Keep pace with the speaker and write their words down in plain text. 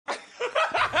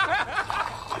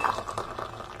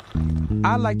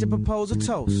I'd like to propose a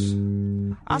toast.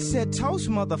 I said toast,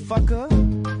 motherfucker.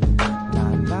 La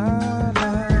la la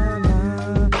la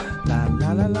la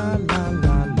la la la la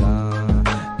la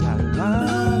la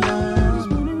la.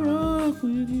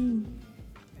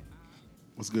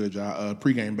 What's good, y'all?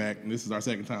 Pregame back, and this is our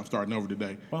second time starting over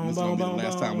today. This is gonna be the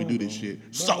last time we do this shit.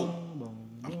 So,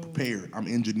 I'm prepared. I'm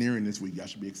engineering this week. Y'all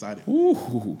should be excited.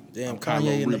 Ooh. Damn,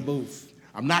 Kanye in the booth.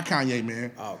 I'm not Kanye,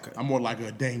 man. Oh, okay. I'm more like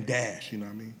a Dame Dash, you know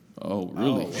what I mean? Oh,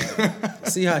 really? Oh, wow.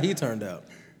 See how he turned out.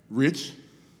 Rich.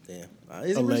 Damn.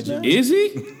 Is he rich now? Is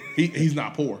he? He's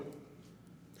not poor.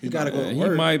 He got to go to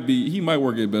work. He might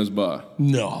work at Best Buy.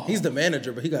 No. He's the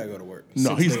manager, but he got to go to work.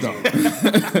 No, he's not.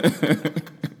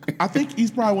 I think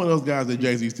he's probably one of those guys that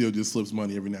Jay-Z still just slips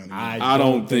money every now and then. I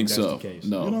don't think so.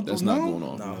 No, that's not going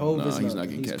on. No, he's not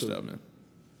getting cashed out, man.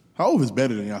 Hov is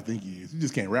better than y'all think he is. He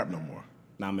just can't rap no more.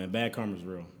 Nah, man, bad karma's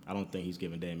real. I don't think he's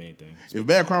giving Dame anything. If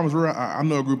bad karma's real, I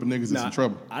know a group of niggas that's in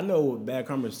trouble. I know bad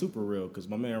karma is super real because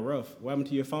my man Ruff, what happened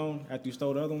to your phone after you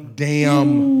stole the other one?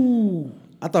 Damn. Ooh.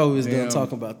 I thought we was done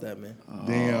talking about that, man.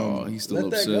 Damn. He's still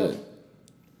upset. That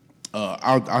go.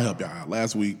 I'll help y'all out.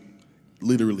 Last week,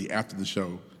 literally after the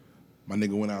show, my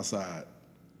nigga went outside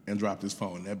and dropped his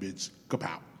phone. That bitch,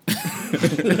 kapow.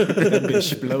 That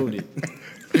bitch exploded.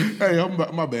 Hey,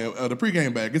 my bad. The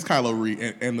pregame back. It's Kylo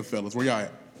Reed and the fellas. Where y'all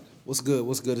at? What's good?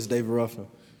 What's good? It's David Ruffin.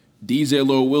 DJ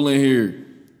Lord Willin here.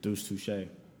 Deuce Touche.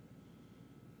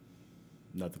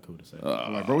 Nothing cool to say.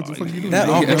 I'm like, bro, what the fuck you doing? That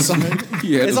awkward silence.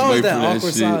 It's always that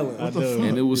awkward silence. What the fuck?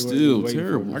 And it was still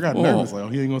terrible. I got nervous.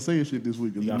 Like, he ain't gonna say his shit this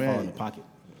week. You got to fall in the pocket.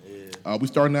 We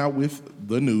starting out with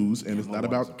the news, and it's not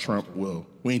about Trump. Well,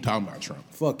 we ain't talking about Trump.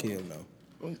 Fuck him, though.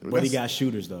 But he got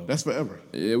shooters, though. That's forever.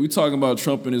 Yeah, we talking about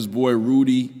Trump and his boy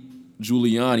Rudy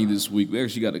Giuliani this week. We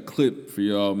actually got a clip for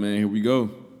y'all, man. Here we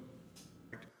go.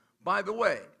 By the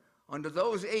way, under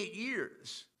those 8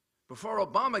 years, before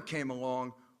Obama came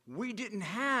along, we didn't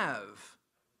have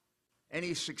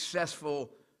any successful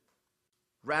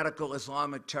radical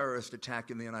Islamic terrorist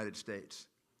attack in the United States.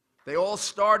 They all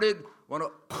started when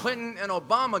Clinton and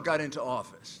Obama got into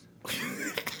office.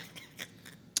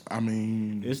 I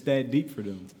mean, It's that deep for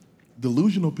them.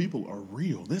 delusional people are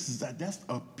real. That's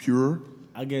a pure.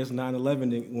 I guess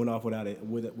 9/11 went off without it.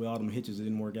 With all them hitches, it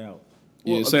didn't work out.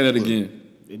 Yeah, say that again.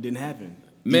 It didn't happen.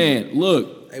 Man,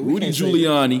 look, Hey, we Rudy can't say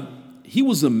Giuliani, he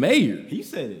was the mayor. He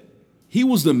said it. He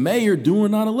was the mayor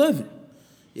during 9/11.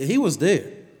 Yeah, he was there.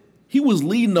 He was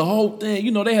leading the whole thing.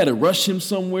 You know, they had to rush him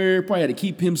somewhere, probably had to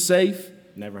keep him safe.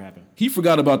 Never happened. He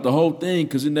forgot about the whole thing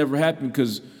because it never happened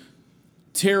because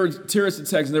terrorist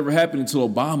attacks never happened until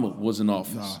Obama was in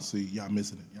office. Nah, see, y'all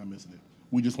missing it. Y'all missing it.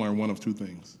 We just learned one of two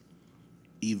things.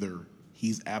 Either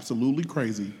he's absolutely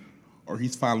crazy or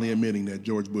he's finally admitting that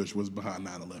George Bush was behind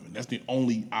 9/11. That's the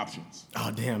only options.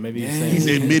 Oh, damn. Maybe He's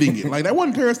admitting it. Like, that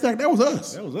wasn't terrorist attack. That was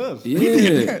us. That was us. We did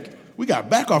Yeah. that. We got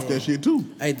back off that shit, too.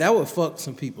 Hey, that would fuck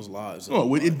some people's lives up.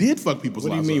 Oh, it did fuck people's What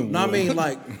do you lives mean? up. No, I mean,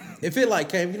 like, if it like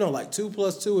came, like 2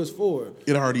 + 2 is 4.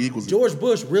 It already equals it. George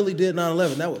Bush really did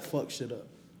 9/11. That would fuck shit up.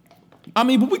 I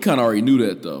mean, but we kind of already knew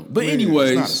that, though. But It's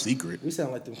anyways, not a secret. We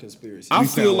sound like them conspiracies. I We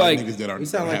feel sound like niggas that are, We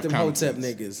sound like have them common Hotep sense.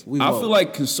 niggas. We I woke. feel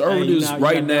like conservatives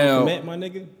right now my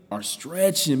nigga. are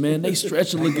stretching, man. They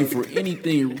stretching, looking for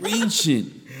anything,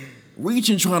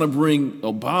 reaching, trying to bring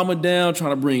Obama down,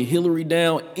 trying to bring Hillary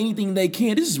down, anything they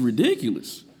can. This is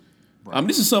ridiculous.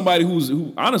 This is somebody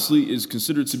who honestly is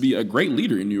considered to be a great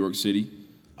leader in New York City.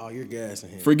 Oh, you're gassing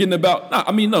him. Forgetting about,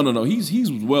 no.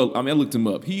 He's well. I looked him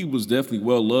up. He was definitely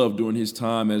well loved during his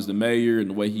time as the mayor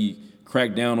and the way he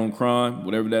cracked down on crime,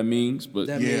 whatever that means. But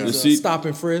That Yeah. means stop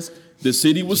and frisk. the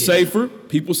city was safer.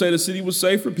 People say the city was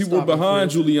safer. People Stop were and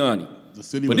behind frisk. Giuliani. The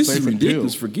city But was this is safe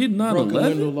ridiculous. until. Forgetting Broken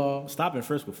window 9/11. law. Stop and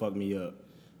frisk will fuck me up.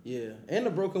 Yeah, and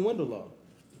the broken window law.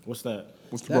 What's that?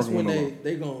 What's the That's broken when window law?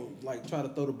 they gonna like try to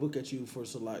throw the book at you for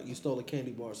you stole a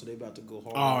candy bar, so they about to go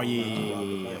hard. Oh,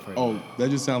 yeah. Oh, that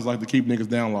just sounds like the keep niggas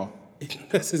down law.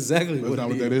 That's exactly That's what not it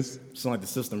what that is. It's like the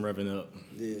system revving up.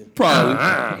 Yeah.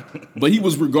 Probably. But he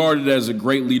was regarded as a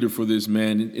great leader for this,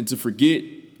 man. And to forget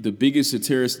the biggest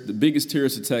terrorist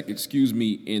attack,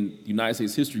 in United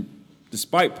States history,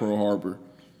 despite Pearl Harbor,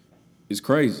 is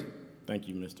crazy. Thank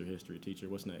you, Mr. History Teacher.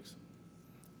 What's next?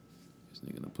 This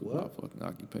nigga done put my fucking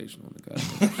occupation on the guy.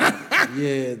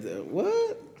 Yeah.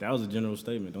 What? That was a general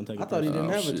statement. Don't take it I thought he didn't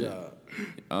have shit. a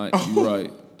job. You're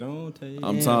right. Don't take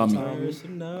I'm it Tommy.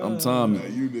 personal. I'm Tommy. Now,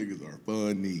 you niggas are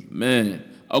funny. Man.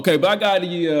 Okay, but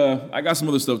I got some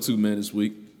other stuff too, man, this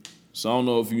week. So I don't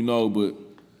know if you know, but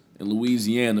in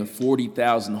Louisiana,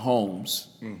 40,000 homes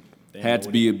had to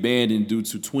be abandoned due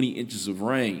to 20 inches of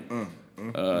rain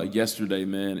yesterday,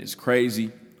 man. It's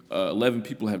crazy. 11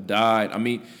 people have died. I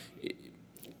mean,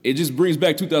 it just brings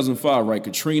back 2005, right?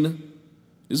 Katrina.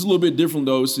 It's a little bit different,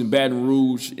 though. It's in Baton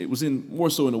Rouge. It was more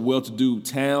so in a well-to-do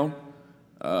town.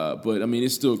 But, I mean,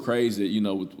 it's still crazy that, you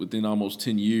know, within almost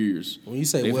 10 years, When you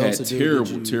say they've well-to-do,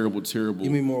 had terrible you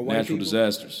mean more white natural people?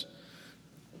 disasters.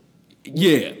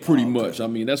 Yeah, pretty much. I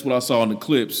mean, that's what I saw in the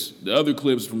clips. The other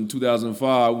clips from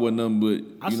 2005 wasn't nothing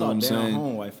but, I you know saw what I'm down saying?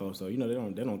 home white folks, so you know they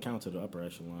don't count to the upper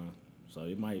echelon. So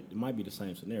it might be the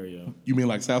same scenario. You mean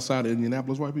like Southside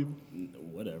Indianapolis white people?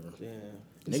 Whatever. Yeah.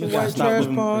 Niggas It's a gotta white stop trash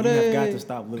living. party. Niggas have got to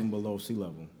stop living below sea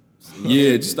level.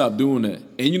 Yeah, just stop doing that.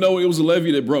 And you know, it was a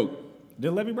levee that broke. Did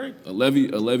the levee break? A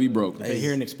levee broke. Did they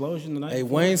hear an explosion tonight? Hey,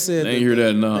 Wayne said They ain't hear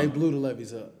that, no. they blew the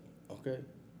levees up. Okay.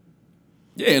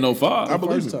 Yeah, in 05. I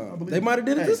believe First it. time. I believe They might have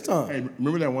did it this time. Hey,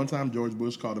 remember that one time George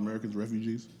Bush called Americans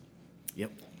refugees?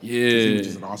 Yep. Yeah. He was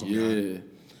just an awesome guy. yeah.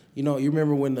 You know, you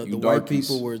remember when the You white darkies.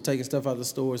 people were taking stuff out of the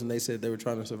stores and they said they were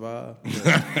trying to survive? The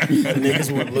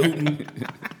niggas were looting.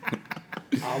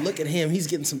 Oh, look at him. He's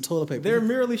getting some toilet paper. They're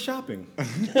merely shopping.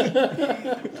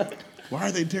 Why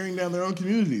are they tearing down their own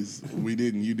communities? We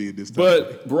didn't. You did this time.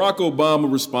 But Barack Obama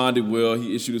responded well.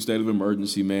 He issued a state of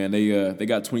emergency, man. They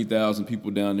got 20,000 people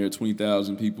down there,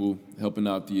 20,000 people helping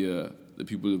out the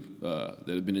people that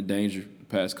have been in danger the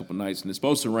past couple nights. And it's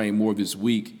supposed to rain more this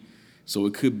week, so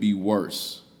it could be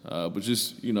worse. But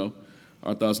just, you know,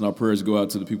 our thoughts and our prayers go out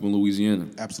to the people in Louisiana.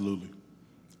 Absolutely.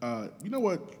 You know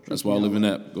what? That's why I live in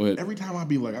that. Go ahead. Every time I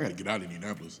be like, I got to get out of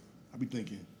Indianapolis, I be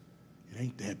thinking, it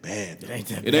ain't that bad. Though.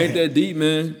 It ain't that deep,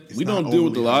 man. We not don't deal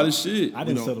with a overly lot hot. of shit. I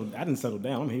didn't settle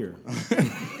down. I'm here.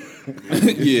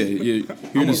 yeah.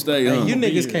 Here to stay, huh? Hey, you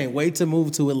niggas can't wait to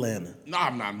move to Atlanta. No,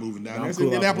 I'm not moving down No, there. I'm It's cool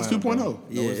off Indianapolis Atlanta, 2.0. bro.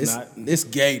 Yeah, it's it's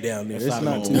not. gay down there. It's not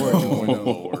not no too more. much.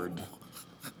 Lord.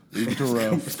 Leave it to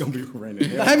rough. It's gonna be raining.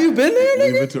 Have you been there,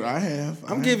 Leave nigga? it to. I have.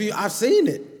 I've seen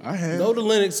it. I have. Go to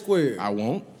Lenox Square. I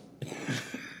won't.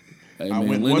 Hey, I man,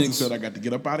 went once and Lennox, said I got to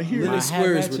get up out of here. Lennox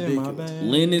Square is ridiculous.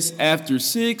 Lennox after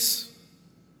 6.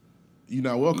 You're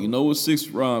not welcome. You know what 6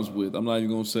 rhymes with. I'm not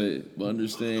even gonna say it, but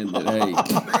understand that. Hey,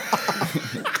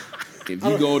 if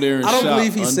you go there and I don't shop,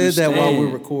 believe he said that while we're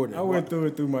understand. recording. I went through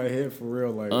it through my head for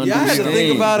real. Like Yeah, I had to think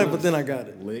Understand. about it, but then I got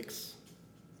it. licks.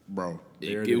 Bro.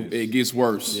 It gets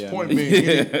worse. Yeah. Point being,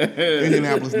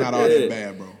 Indianapolis not all that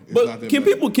bad, bro. It's not But that can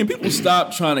bad. people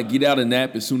stop trying to get out a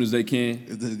nap as soon as they can?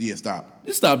 Yeah, stop.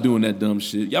 Just stop doing that dumb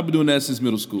shit. Y'all been doing that since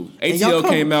middle school. And y'all ATL come-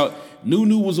 came out,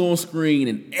 Nunu was on screen,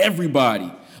 and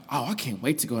everybody, oh, I can't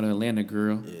wait to go to Atlanta,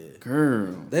 girl.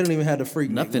 Girl. They don't even have the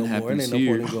freak Nothing no more. It happens ain't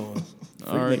no point here. in going.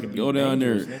 All right, go down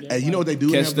there. Hey, you know what they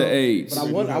do? Catch now, the bro?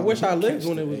 AIDS. But I wish I lived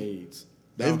when it was. AIDS.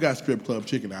 They've got strip club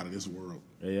chicken out of this world.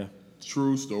 Yeah.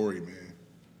 True story, man.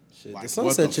 Shit, Like, the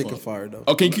Sunset what the Chicken fuck? fire though.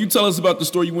 Okay, can you tell us about the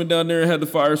store you went down there and had the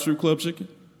fire strip club chicken?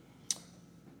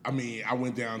 I mean, I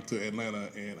went down to Atlanta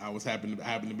and I was happened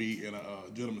to be in a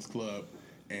gentleman's club,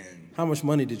 and How much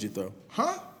money did you throw?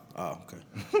 huh, Oh,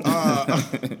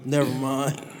 okay. Never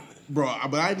mind. bro?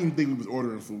 But I didn't think we was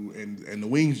ordering food, and the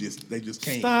wings just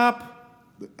came. Stop.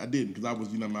 I didn't because I was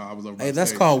I was over. by Hey, the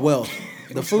that's stage. called wealth.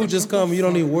 The food just come. You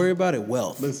don't even worry about it.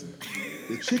 Wealth. Listen,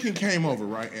 the chicken came over,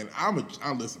 right? And I'm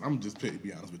just to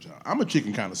be honest with y'all. I'm a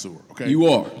chicken connoisseur, okay? You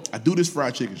are. I do this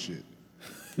fried chicken shit.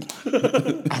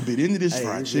 I've been into this Hey,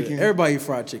 fried chicken. Everybody eat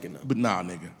fried chicken though. But nah,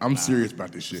 nigga, I'm serious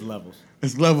about this shit. It's levels.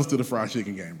 It's levels to the fried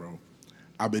chicken game, bro.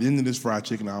 I've been into this fried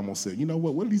chicken. I almost said, you know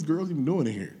what? What are these girls even doing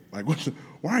in here? Like,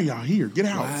 why are y'all here? Get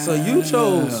out. So you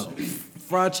chose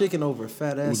fried chicken over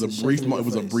fat ass. It was a and brief. shaking It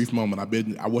was a your face. brief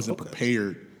moment. I wasn't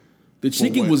prepared. The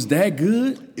chicken what? was that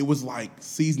good? It was like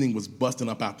seasoning was busting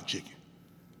up out the chicken.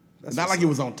 Not like it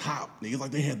was on top, nigga. It's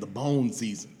like they had the bone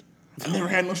seasoned. I never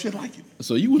had no shit like it.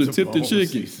 So you would have tipped the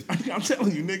chicken. I'm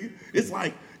telling you, nigga.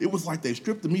 It was like they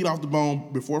stripped the meat off the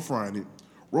bone before frying it,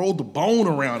 rolled the bone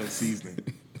around in seasoning,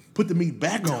 put the meat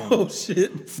back on, Oh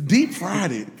shit. deep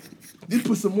fried it, then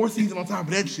put some more seasoning on top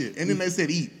of that shit, and then they said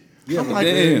eat. I'm like,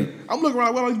 damn. I'm looking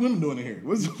around. What are these women doing in here?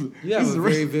 What's, You have this is a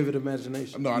real- very vivid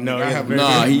imagination. No, No, I yeah, have very-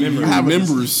 Nah, he I have a-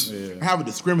 remembers. I have a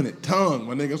discriminate tongue,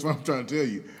 my nigga. That's what I'm trying to tell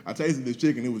you. I tasted this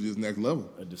chicken; it was just next level.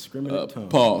 A discriminate tongue.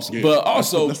 Pause. Yeah. But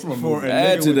also, That's from a For movie. a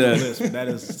add nigga to with the that. lisp, that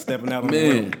is stepping out on the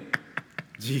Man. limb.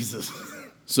 Jesus.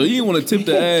 So you didn't want to tip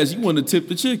the ass, you wanted to tip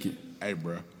the chicken. Hey,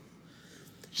 bro.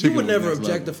 You would never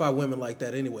objectify women like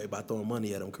that anyway by throwing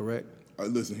money at them, correct?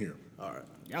 Listen here. All right.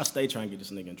 Y'all stay trying to get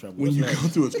this nigga in trouble. When What's you next? go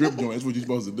to a strip joint, that's what you're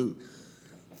supposed to do.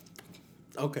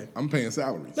 Okay. I'm paying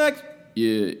salaries. Next.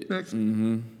 Yeah, Next.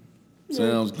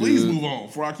 sounds Please good. move on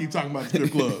before I keep talking about the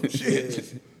strip club.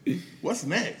 Shit. What's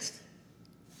next?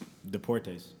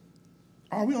 Deportes.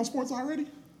 Are we on sports already?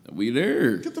 We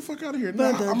there. Get the fuck out of here. Nah,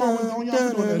 I'm always on y'all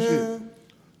for doing that shit.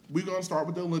 we're gonna start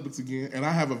with the Olympics again, and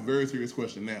I have a very serious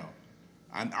question now.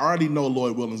 I already know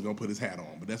Lloyd Williams gonna put his hat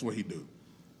on, but that's what he do.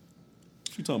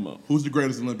 What you talking about? Who's the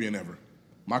greatest Olympian ever?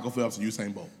 Michael Phelps or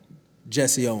Usain Bolt?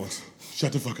 Jesse Owens.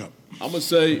 Shut the fuck up. I'm gonna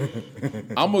say,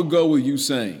 I'm gonna go with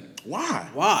Usain. Why?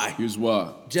 Why? Here's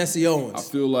why. Jesse Owens. I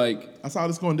feel like I saw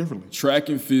this going differently. track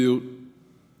and field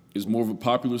is more of a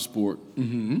popular sport.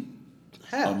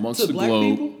 How? amongst to the black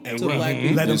globe people? And to black let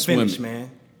people? them than finish, swimming.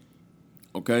 man.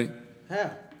 Okay,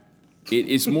 How?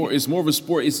 it's more of a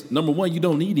sport. It's number one. You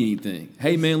don't need anything.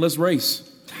 Hey man, let's race.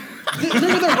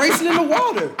 Nigga, they're racing in the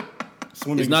water.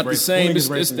 Swimming It's not the same.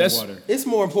 That's It's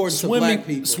more important to black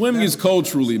people. Swimming is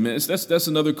culturally, man. That's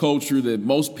another culture that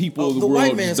most people of the white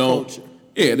world man's just don't. culture.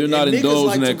 Yeah, they're not And niggas indulged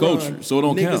like in that to run, culture, so it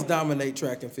don't niggas count. dominate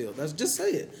track and field. Just say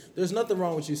it. There's nothing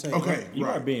wrong with you saying Okay, that. You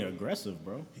are right. being aggressive,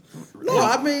 bro. No,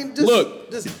 I mean, just,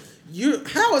 Look.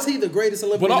 how is he the greatest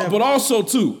Olympian ever? But also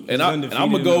too, and I'm undefeated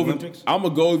gonna in go the even Olympics? I'm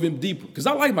gonna go even deeper because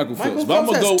I like Michael Phelps. Michael But I'm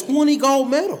Phelps gonna has go. 20 gold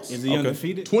medals. Is he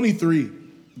undefeated? 23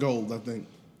 gold, I think.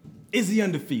 Is he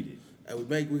undefeated?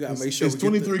 We gotta make sure It's we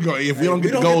get 23 the, gold. If we don't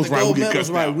get the goals right, gold we get medals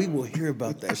cussed right, out. we will hear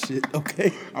about that shit.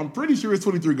 Okay. I'm pretty sure it's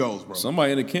 23 goals, bro.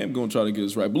 Somebody in the camp gonna try to get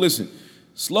us right. But listen,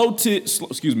 slow twitch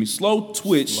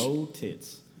Slow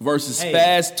tits. versus Hey.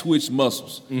 fast twitch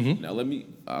muscles. Now let me.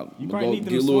 I'm You gonna probably go need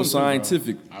them get a to little swim too, bro.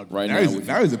 scientific right now. with you.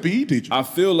 Now he's a PE teacher. I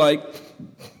feel like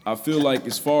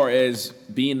as far as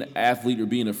being an athlete or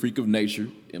being a freak of nature,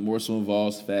 it more so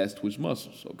involves fast twitch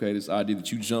muscles. Okay, this idea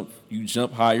that you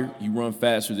jump higher, you run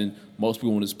faster than most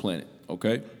people on this planet.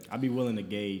 Okay, I'd be willing to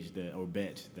gauge that or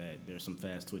bet that there's some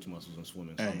fast twitch muscles in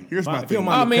swimming. So Hey, here's if I- my if you don't thing.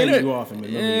 mind I me mean, cutting it- you off in the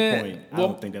middle of your point, I well-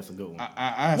 don't think that's a good one.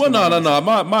 I well,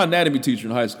 no. My anatomy teacher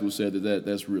in high school said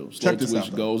that's real. Slow Check this twitch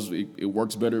out, though. goes. It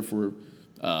works better for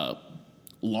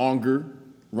longer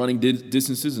running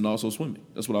distances and also swimming.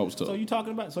 That's what I was told. So you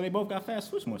talking about? So they both got fast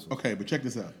twitch muscles. Okay, but check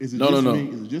this out. Is it No, just no. me?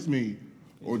 Is it just me,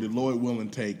 or did Lloyd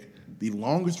Williams take the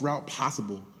longest route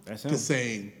possible That's to him.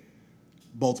 saying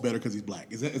Bolt's better because he's black?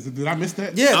 Did I miss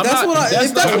that? Yeah, I'm that's not- what that's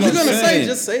if that's not what what you're I'm gonna say, saying.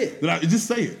 just say it. Did I just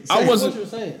say it? I Say it. wasn't- What you're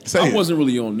saying. Say I it. wasn't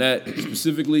really on that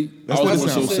specifically. That's I what was it more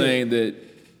so sounds like. saying that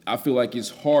I feel like it's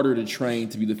harder to train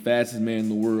to be the fastest man in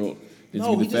the world than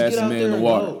No, to be he the just get fastest out man there in the and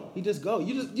water. go. He just go.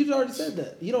 You just already said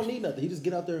that. You don't need nothing. He just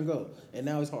get out there and go. And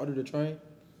now it's harder to train.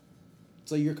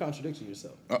 So you're contradicting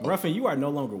yourself. Ruffin, you are no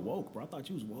longer woke, bro. I thought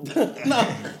you was woke.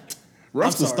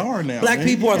 Ruff's I'm the sorry. star now. Black man.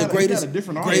 people are the He got a greatest-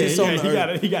 different greatest audience. on the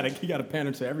earth. He got to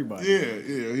pander to everybody. Yeah.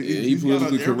 he He's got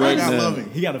politically everybody correct gotta now. love him.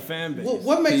 He got a fan base.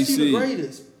 What makes you the PC.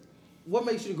 greatest? What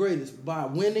makes you the greatest? By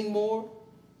winning more?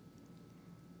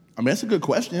 I mean, that's a good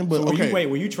question, but So okay.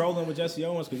 were you trolling with Jesse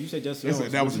Owens? Because you said Jesse Listen,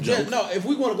 Owens. that was a Yeah, joke. no, if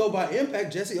we want to go by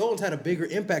impact, Jesse Owens had a bigger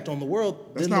impact on the world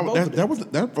That's than the not both of that them. was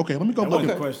that. Okay, let me go That look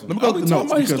wasn't at the question. Let me go Are look we at the talking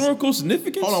notes about because historical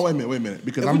significance? hold on, wait a minute,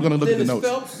 because If I'm we- going to look at then the it's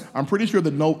notes. Phelps. I'm pretty sure the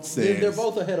note Then they're says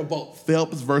both ahead of both.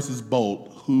 Phelps versus Bolt.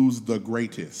 Who's the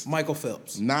greatest? Michael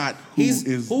Phelps. Not who He's-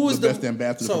 is who is the the- best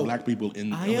ambassador so- for black people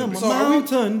in I am Olympics. a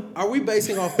mountain. Are we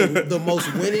basing off the most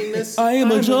winningness? I am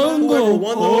a Whoever jungle.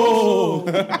 won the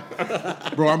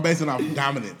most? Bro, I'm basing off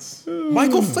dominance.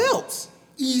 Michael Phelps.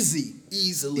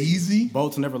 Easily. Easy,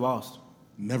 Bolt's never lost.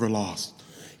 never lost.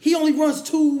 He only runs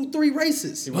 2-3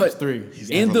 races. He runs But three.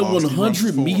 in never the lost. He runs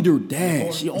 100-meter four.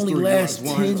 dash, he only three lasts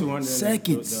yards. 10 200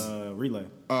 seconds. Relay.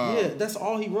 Yeah, that's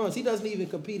all he runs. He doesn't even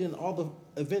compete in all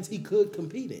the events he could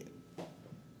compete in.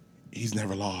 He's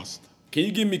never lost. Can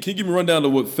you give me a rundown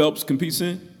of what Phelps competes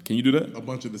in? Can you do that? A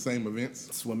bunch of the same events,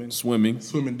 Swimming. Swimming,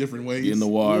 swimming different ways. in the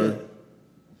water. Yeah.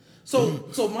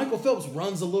 So Michael Phelps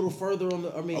runs a little further on the.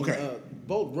 Okay.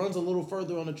 Bolt runs a little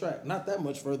further on the track. Not that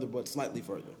much further, but slightly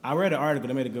further. I read an article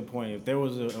that made a good point. If there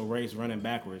was a race running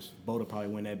backwards, Bolt would probably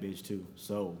win that bitch too.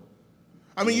 So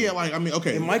I mean, yeah,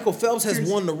 okay. And Michael Phelps has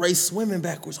won the race swimming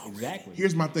backwards already. exactly.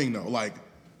 Here's my thing though, like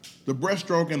the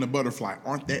breaststroke and the butterfly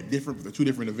aren't that different. They're two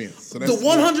different events. So The that's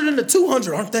 100 and the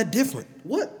 200 aren't that different.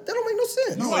 What? That don't make no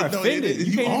sense. No, You are offended.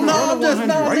 You can't even are. No, run I'm a just 100.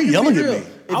 not. Why are you yelling at me?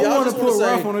 If I y'all want to just wanna put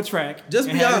say, Ruff on the track just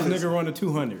and be have honest. this nigga run a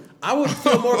 200. I would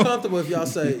feel more comfortable if y'all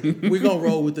say we gonna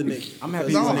roll with the nigga. I'm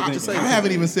happy No, he's I, thinking. I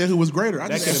haven't even said who was greater. I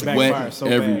That just could have said backfired so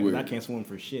everywhere. bad. I can't swim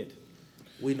for shit.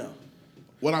 We know.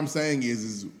 what I'm saying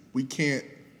is we can't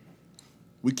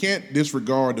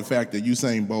disregard the fact that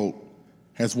Usain Bolt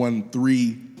has won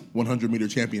 3 100-meter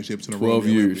championships in a row. 12 in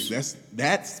the years. Olympics.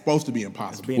 That's supposed to be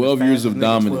impossible. Being 12 the years of fastest nigga,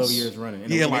 dominance. 12 years running.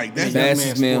 Yeah, like, that's-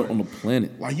 Fastest man sport. on the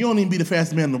planet. Like you don't even be the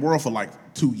fastest man in the world for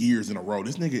like 2 years in a row.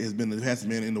 This nigga has been the fastest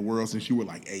man in the world since you were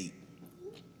like 8.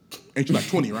 Ain't you like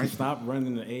 20, right? Stop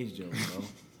running the age joke, bro.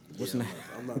 What's next?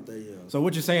 I'm not there yet. So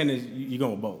what you're saying is you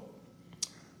going with Bolt.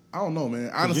 I don't know, man.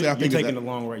 Honestly, I You're think taking the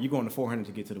long way. You're going to 400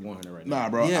 to get to the 100 right now. nah,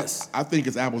 bro. Yes. I think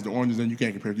it's apples to oranges, and you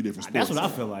can't compare two different sports. That's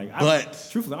what I feel like. But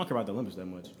Truthfully, I don't care about the Olympics that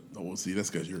much. oh, well, see, that's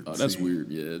because you're. Oh, that's see, weird.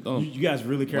 Yeah, don't. You guys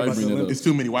really care Why about the bring that up? Olympics? It's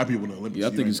too many white people in the Olympics. Yeah, I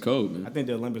You think ain't- it's cold, I man. think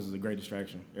the Olympics is a great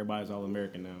distraction. Everybody's all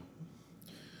American now.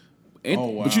 And, Oh,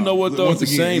 wow. But you know what though? Once At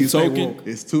the again, same you stay token, woke.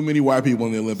 It's too many white people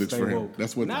in the Olympics Stay for him. woke.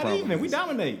 That's what the Not problem even. is. We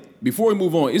dominate. before we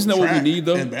move on, isn't that what we Track need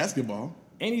though? and basketball.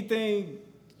 Anything,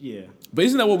 yeah. But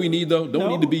isn't that what we need though? Don't we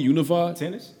No. need to be unified?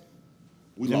 Tennis,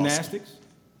 We gymnastics. lost.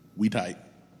 We tight.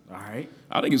 All right.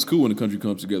 I think it's cool when the country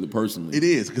comes together personally. It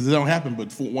is because it don't happen,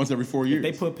 but once every 4 years.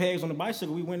 They put pegs on the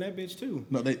bicycle, we win that bitch too.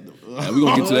 no, they. Yeah, we're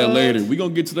gonna get to that later. We're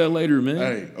gonna get to that later, man.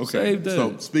 Hey, okay. Save that.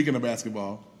 So speaking of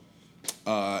basketball,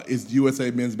 is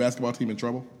USA men's basketball team in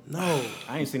trouble? No,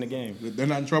 I ain't seen a game. They're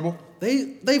not in trouble.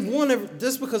 they've won.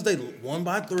 Just because they won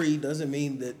by 3 doesn't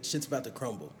mean that shit's about to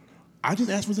crumble. I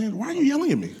just asked for Xander. Why are you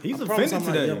yelling at me? He's I promise offended I'm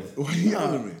not today. yelling. Why are you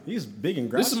yelling at me? He's big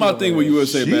and grouchy. This is my thing with over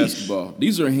there. USA Sheesh. basketball.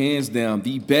 These are hands down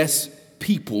the best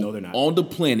people No, they're not. on the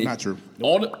planet. Not true.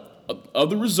 On the of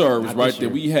the reserves, Not right, this that year.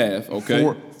 we have, okay?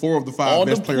 Four of the 5 On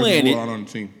best the players in the planet. world are on the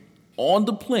team. On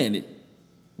the planet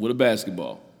with a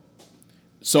basketball.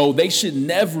 So they should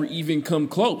never even come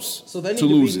close So they need to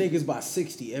to losing. beat niggas by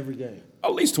 60 every game.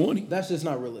 At least 20. That's just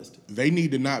not realistic. They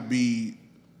need to not be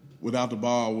without the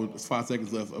ball with 5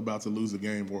 seconds left, about to lose a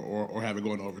game or have it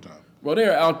go into overtime. Bro,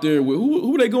 they're out there with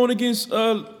who were they going against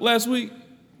last week?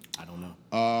 I don't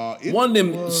know. One of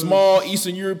them small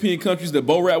Eastern European countries that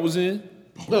Bo Rat was in.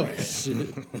 Oh, shit.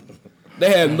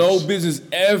 They had no business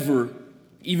ever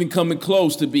even coming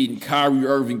close to beating Kyrie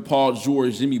Irving, Paul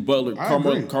George, Jimmy Butler, I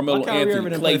agree. Carmelo Why Kyrie Anthony, Irving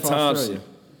didn't play Klay for Thompson, Australia?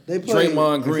 They played.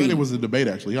 Draymond They said Green. it was a debate,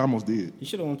 actually. He almost did. He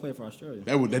should have won play for Australia.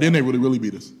 Then they really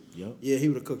beat us. Yep. Yeah, he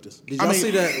would have cooked us. Did I y'all mean-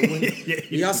 see that?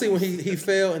 Did y'all see when he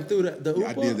fell and threw the Yeah,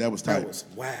 I oop did. up? That was tight. That was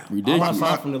wow. All I Ridiculous.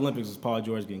 saw from the Olympics was Paul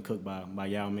George getting cooked by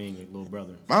Yao Ming, his little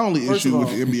brother. My only First issue of with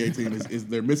all- the NBA team is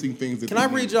they're missing things that Can they I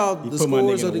need. read y'all He the put my nigga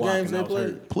scores in of the the walk games and I they was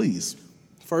played? hurt. Please.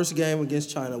 First game against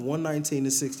China, 119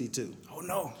 to 62. Oh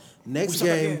no. Next We suck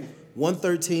game, again.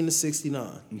 113 to 69.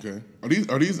 Okay.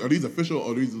 Are these official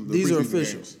or these are the These are preseason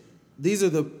official. games? These are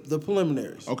the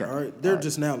preliminaries. Okay. All right. They're All right.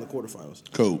 just now in the quarterfinals.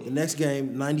 Cool. The next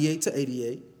game, 98 to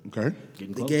 88. Okay.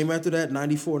 Getting The close. game after that,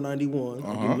 94-91.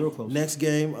 Getting real close. Next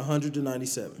game, 100 to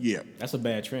 97. Yeah. That's a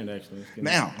bad trend, actually. It's getting-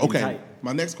 Now, getting okay. tight.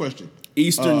 My next question.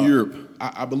 Eastern Europe.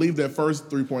 I believe that first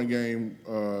 3-point game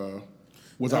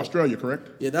was Australia, correct?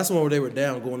 Yeah, that's the one where they were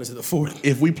down going into the fourth.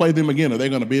 If we play them again, are they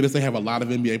going to beat us? They have a lot of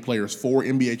NBA players, 4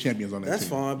 NBA champions on that That's team.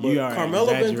 fine, but You are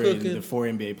Carmelo been exaggerating cooking. the 4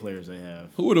 NBA players they have.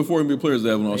 Who are the 4 NBA players they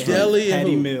have in They Australia? Deli have and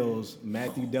Patty who? Mills,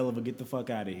 Matthew Deliver, get the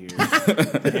fuck out of here.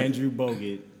 Andrew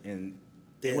Bogut, and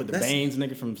Yeah, what the that's- Baines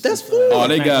nigga from that's from, four. Oh,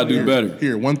 they gotta do Here. better.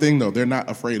 Here, one thing though, they're not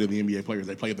afraid of the NBA players.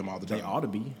 They play them all the time. They ought to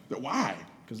be Why?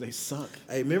 because they suck.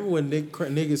 Hey, remember when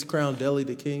niggas crowned Deli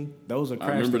the king Those are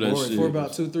crash remember the that boards. shit. for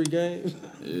about 2-3 games?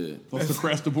 Those are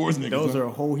crash the boards niggas. Those huh? are a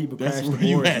whole heap of That's crash the where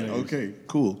you boards. at. niggas. Okay,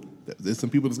 cool. There's some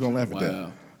people that's gonna laugh at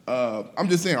Wow. that. I'm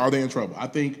just saying, are they in trouble? I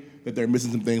think that they're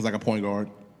missing some things like a point guard.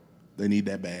 They need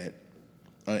that bad.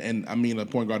 And I mean, a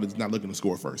point guard that's not looking to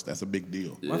score first. That's a big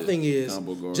deal. My thing is,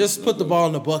 combo guard, just put the ball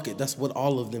in the bucket. That's what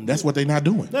all of them That's do. what they're not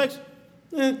doing. Next,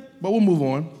 But we'll move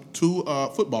on to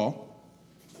football.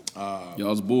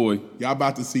 Y'all's boy. Y'all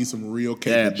about to see some real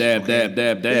Dab, cakage, dab, okay? dab,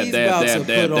 dab, dab, He's dab, about dab, to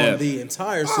dab, put on dab. the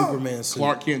entire Superman suit.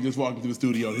 Clark Kent just walked into the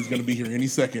studio. He's going to be here any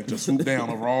second to swoop down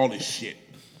over all this shit.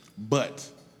 But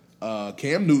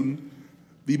Cam Newton,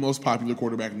 the most popular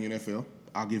quarterback in the NFL,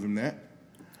 I'll give him that.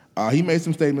 He made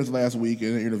some statements last week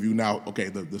in an interview. Now, okay,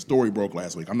 the story broke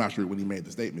last week. I'm not sure when he made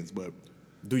the statements, but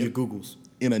do your Googles.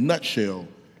 in a nutshell,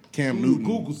 Cam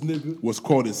Newton was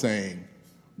quoted saying,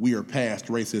 "We are past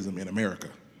racism in America."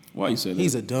 Why you say that?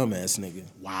 He's a dumbass nigga.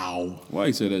 Wow. Why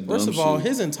you say that dumb First of all, shit?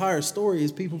 his entire story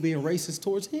is people being racist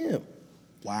towards him.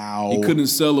 Wow. He couldn't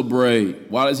celebrate.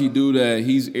 Why does he do that?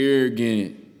 He's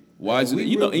arrogant. Why is it?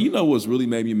 You know what's really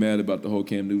made me mad about the whole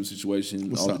Cam Newton situation,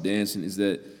 What's all up? the dancing, is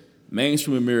that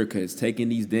mainstream America has taken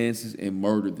these dances and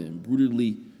murdered them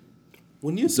brutally.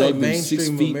 When you say Dug them 6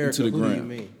 mainstream feet America, into the who do you ground.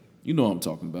 mean? You know what I'm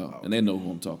talking about, and they know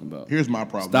who I'm talking about. Here's my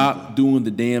problem. Stop doing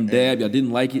the damn dab. Y'all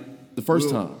didn't like it the first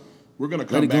time. We're going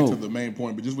to Let come it back go. to the main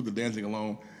point, but just with the dancing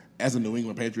alone, as a New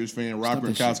England Patriots fan, Rob Stop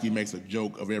that Gronkowski makes a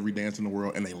joke of every dance in the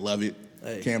world, and they love it.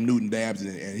 Hey. Cam Newton dabs,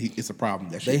 and it's a problem.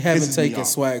 That shit They haven't pisses me taken off.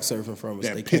 swag surfing from us.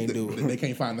 That They pit- can't do They it.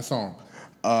 can't find the song.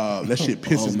 That shit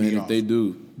pisses Oh me man, off. if they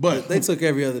do, But They took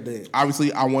every other day.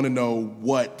 obviously, I want to know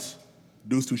what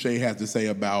Deuce Touche has to say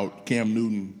about Cam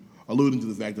Newton, alluding to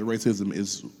the fact that racism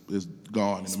is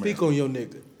gone in Speak America. on your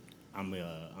nigga.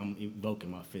 I'm invoking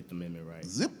my Fifth Amendment right.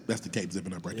 Zip. That's the cape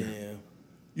zipping up right there. Yeah.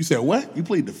 You said what? You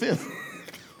plead the fifth.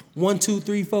 1, 2,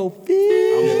 3, 4, 5.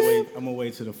 I'm gonna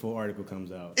wait till the full article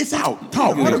comes out. It's out.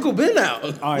 Talk. The article been out.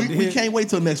 All right, We can't wait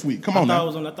till next week. Come on I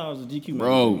now. thought it was a GQ.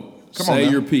 Bro, Come on say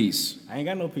now. your piece. I ain't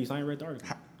got no piece. I ain't read the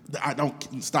article. I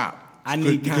don't stop. I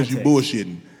need because you context.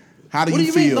 bullshitting. How do What do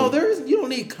you feel? mean? No, you don't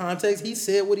need context. He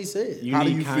said what he said. You How do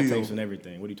need you context feel? and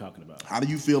everything. What are you talking about? How do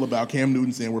you feel about Cam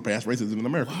Newton saying we're past racism in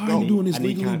America? Why are you doing this I need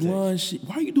legally context. blind shit?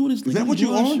 Why are you doing this Is legally that what you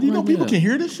blind on? shit Do you know right people now? can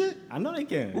hear this shit? I know they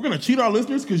can. We're gonna cheat our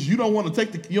listeners because you don't want to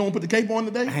you don't put the cape on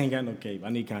today. I ain't got no cape. I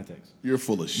need context. You're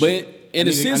full of shit. But in I a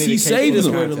need sense, to he's take saving this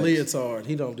He wear them. the Context. leotard.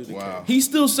 He don't do the Wow. cap. He's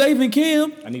still saving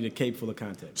Cam. I need a cape full of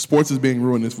context. Sports is being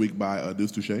ruined this week by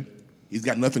Deuce Touche. He's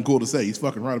got nothing cool to say. He's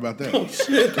fucking right about that. Oh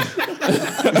shit.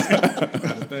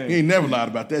 He ain't never lied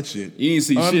about that shit. You ain't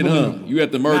see shit, huh? Unbelievable. You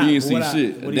at the murder, you ain't see What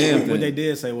shit. A What damn what thing. they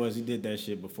did say was he did that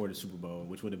shit before the Super Bowl,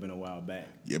 which would have been a while back.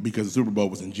 Yeah, because the Super Bowl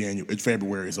was in January. It's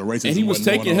February, so racism. And he was wasn't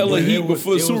taking going on hella then. heat It was-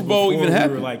 before the it was Super Bowl before even We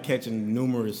happened. were like catching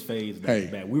numerous fades back Hey.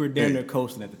 to back. We were damn Hey. near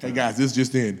coasting at the time. Hey guys, this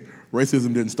just in.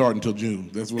 Racism didn't start until June.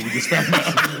 That's what we just found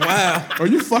out. Wow. Are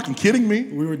you fucking kidding me?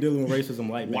 We were dealing with racism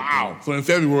like back Wow. So in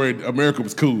February, America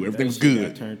was cool. Everything was then. That shit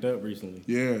good. got turned up recently.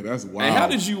 Yeah, that's wild. Hey, how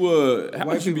did you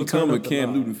White people become turn a up the Cam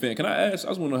vibe. Newton fan? Can I ask? I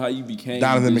just want to know how you became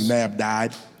Donovan this McNabb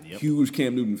died. huge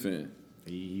Cam Newton fan.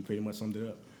 He pretty much summed it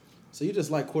up. So you just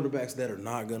like quarterbacks that are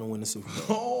not gonna win the Super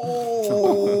Bowl.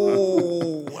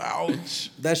 Oh,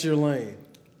 ouch. That's your lane.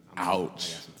 I got Ouch.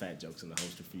 some fat jokes in the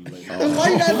holster for you later. Why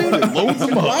you gotta do that?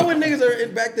 Why when niggas are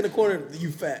backed in the corner,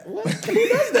 you fat? What? Who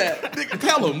does that? Nigga,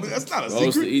 tell him. That's not a Bro, it's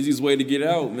the secret. easiest way to get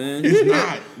out, man. It's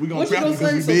not. We gonna What you trap gonna you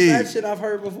because say? we Some fat big. shit I've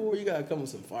heard before. You gotta come with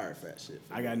some fire fat shit.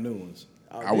 I got new ones.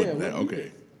 Oh, I wouldn't. damn, what you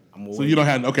Okay. I'm gonna So wait. you don't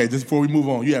have. Okay, just before we move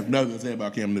on, you have nothing to say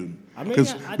about Cam Newton. I mean,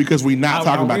 because we not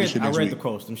talking about read, this shit I next read week. the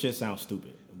quotes. Them shit sound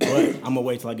stupid. But I'm gonna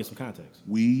wait till I get some context.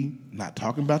 We not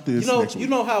talking about this next week. You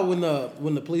know how when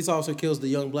the police officer kills the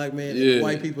young black man, and Yeah.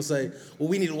 white people say, "Well,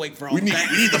 we need to wait for all we need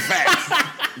the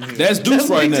facts. That's Deuce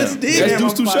what right he now. just did. That's Damn,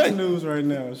 Deuce I'm Fox Touche. News right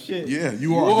now. Shit. Yeah,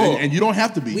 you are, Whoa. and you don't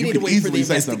have to be. We you need to can wait for the easily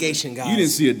say something. investigation, guys." You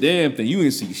didn't see a damn thing. You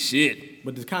didn't see shit.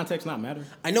 But does context not matter?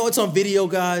 I know it's on video,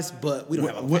 guys, but we don't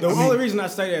have a. What- The I mean- only reason I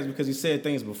say that is because he said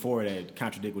things before that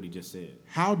contradict what he just said.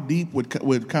 How deep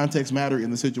would context matter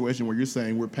in the situation where you're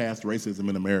saying we're past racism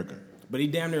in America? But he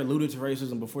damn near alluded to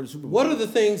racism before the Super Bowl. What are the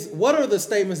things? What are the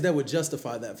statements that would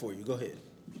justify that for you? Go ahead.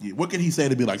 Yeah, what could he say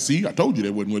to be like? See, I told you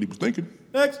that wasn't what he was thinking.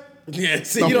 Next. Yeah,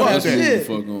 see, No, you don't fuck have that. shit,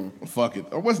 Fuck on. Fuck it.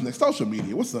 Or what's next? Social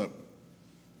media. What's up?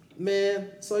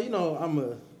 man. So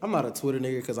I'm not a Twitter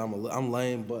nigga because I'm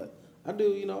lame, but I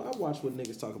do. I watch what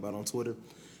niggas talk about on Twitter,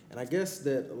 and I guess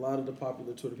that a lot of the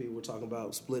popular Twitter people were talking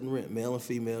about splitting rent, male and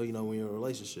female. When you're in a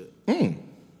relationship.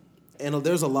 And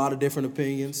there's a lot of different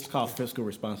opinions. It's called fiscal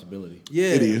responsibility.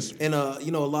 Yeah, It is. And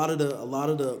a lot of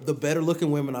the better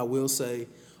looking women, I will say,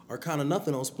 are kind of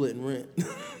nothing on splitting rent.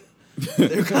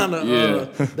 They're kind of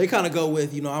Yeah. they kind of go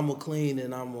with I'm gonna clean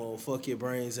and I'm gonna fuck your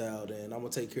brains out and I'm gonna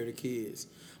take care of the kids,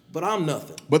 but I'm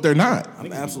nothing. But they're not. I'm Niggas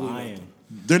be absolutely lying. nothing.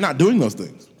 They're not doing those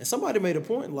things. And somebody made a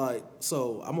point like,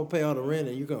 so I'm gonna pay all the rent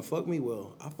and you're gonna fuck me.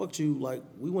 Well, I fucked you like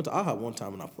we went to IHOP one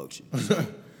time and I fucked you.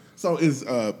 So is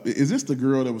this the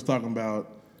girl that was talking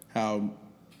about how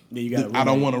Yeah, you got. I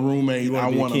don't want a roommate, You wanna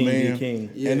I be a want a king, be a man. king.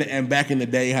 Yeah. And back in the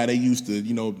day, how they used to,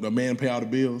 the man pay all the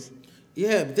bills.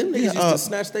 Yeah, but them niggas used to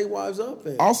snatch their wives up.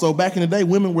 And, Also, back in the day,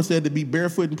 women were said to be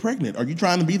barefoot and pregnant. Are you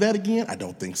trying to be that again? I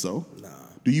don't think so. Nah.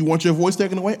 Do you want your voice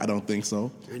taken away? I don't think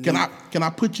so. Can I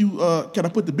put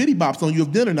the bitty bops on you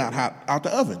if dinner not hot out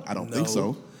the oven? I don't think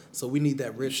so. So we need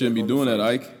that rich. Shouldn't be on the doing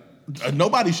that, face. Ike.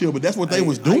 Nobody should, but that's what they Hey,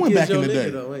 was Ike doing is back in your the nigga day.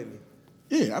 though, ain't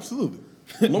he? Yeah, absolutely.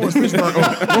 Lawrence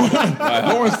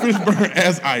Fishburne. Lawrence Fishburne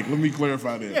as Ike. Let me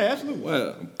clarify that. Yeah, absolutely.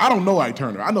 Well, I don't know Ike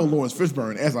Turner. I know Lawrence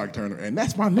Fishburne as Ike Turner, and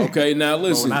that's my nigga. okay, now But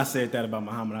listen. when I said that about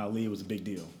Muhammad Ali, it was a big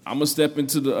deal. I'm gonna step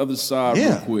into the other side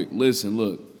Yeah. real quick. Listen,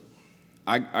 look,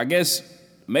 I guess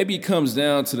maybe it comes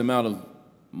down to the amount of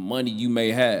money you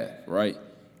may have, right?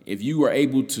 If you are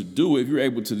able to do it, if you're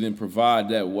able to then provide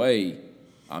that way,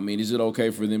 I mean, is it okay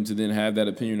for them to then have that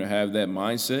opinion or have that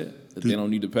mindset that they don't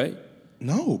need to pay?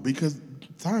 No, because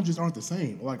times just aren't the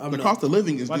same. Like the not- cost of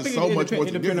living is Well, I just think so much more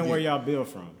it depends on where significant. y'all build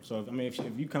from. So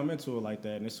if you come into it like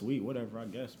that and it's sweet, whatever, I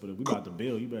guess. But if we about to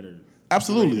build, you better ready to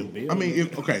Absolutely. build. I mean,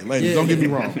 okay, ladies, Yeah. don't get me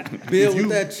wrong. Build If you-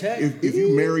 with that check. If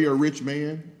you marry a rich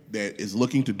man that is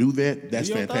looking to do that, that's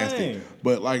Do your fantastic. thing.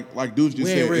 But like dudes just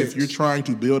We ain't said, if rich. you're trying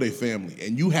to build a family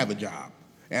and you have a job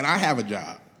and I have a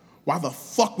job, why the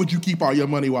fuck would you keep all your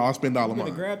money while I spend all of You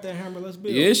better mine? grab that hammer, let's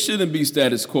build. Yeah, it shouldn't be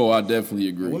status quo. I definitely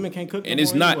agree. Women can't cook no and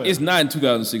it's more not. anyway. It's not in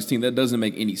 2016. That doesn't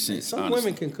make any sense. Some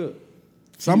honestly. women can cook.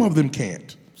 Some of them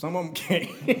can't. Some of them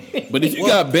can't. But if you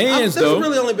got bands, though. There's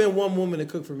really only been one woman that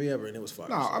cooked for me ever, and it was fire.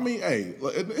 No, I mean, hey,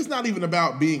 it's not even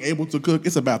about being able to cook.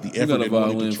 It's about the effort and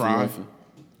wanting to try.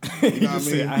 You know what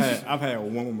I mean? I've had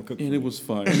one woman cook, And it was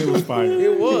fire. and it was fire.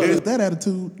 It was. With that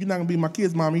attitude, you're not gonna be my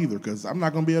kid's mom either, because I'm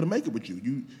not gonna be able to make it with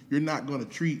you. You're not gonna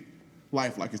treat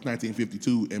life like it's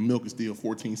 1952 and milk is still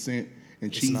 14 cents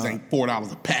and cheese not. ain't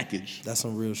 $4 a package. That's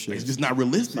some real shit. It's just not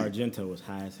realistic. Sargento was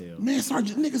high as hell. Man,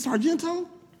 Sargento?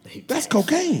 That's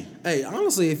cocaine. Hey,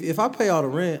 honestly, if I pay all the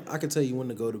rent, I can tell you when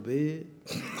to go to bed.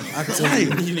 I can tell you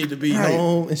when you need to be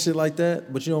home and shit like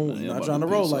that. But you're not trying to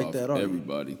roll like that, are you?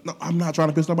 Everybody. No, I'm not trying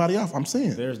to piss nobody off. I'm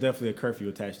saying. There's definitely a curfew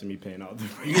attached to me paying all the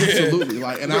rent. Absolutely.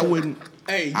 Like, and I wouldn't.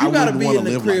 Hey, you I gotta wouldn't be wanna in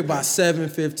the live crib like by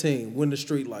 7:15 when the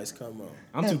street lights come on.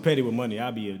 I'm too petty with money.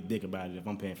 I'll be a dick about it if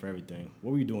I'm paying for everything.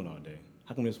 What were you doing all day?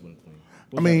 How come this wasn't clean?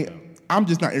 I mean, I'm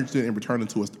just not interested in returning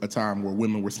to a time where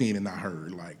women were seen and not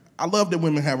heard. Like, I love that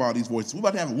women have all these voices. We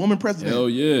about to have a woman president. Hell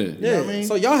yeah. You know what I mean?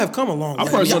 So y'all have come a long way. I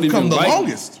personally Y'all come even the like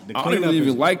longest. The I don't cleanup even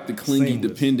is like the clingy,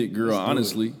 seamless. dependent girl, Let's do it.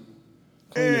 honestly.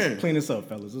 Clean this up,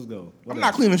 fellas. Let's go. What I'm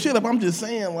else? not cleaning shit up. I'm just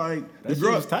saying, like, That shit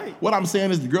was tight. What I'm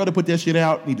saying is the girl that put that shit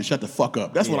out need to shut the fuck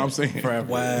up. That's what I'm saying.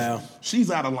 Forever. Wow. She's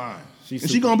out of line. She's She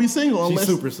super- gonna be single she's unless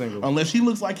super single. Unless she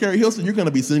looks like Carrie Hilson, you're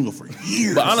gonna be single for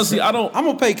years. But honestly, I don't. I'm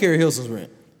gonna pay Carrie Hilson's rent.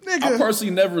 I nigga.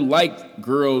 personally never liked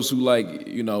girls who like,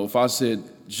 you know, if I said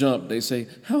jump, they say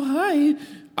how high.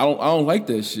 I don't like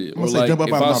that shit. I'm Or gonna say like jump up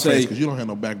if out of I my face say because you don't have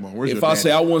no backbone. Where's if your I daddy?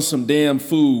 say I want some damn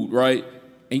food, right,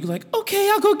 and you're like, okay,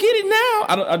 I'll go get it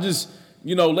now. I just,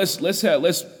 you know, let's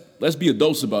be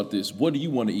adults about this. What do you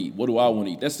want to eat? What do I want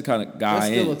to eat? That's the kind of guy That's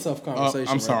I still am. a tough conversation.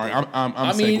 I'm sorry. Right there. I'm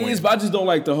I mean, it segueing. is, but I just don't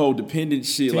like the whole dependent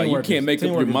shit. Like you Teamwork can't is- make up your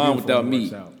teamwork is mind beautiful without when it me.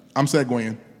 works out. I'm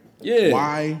segueing. Yeah.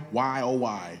 Why, oh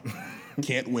why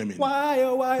can't women? Why,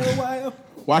 oh, why, oh, why, oh.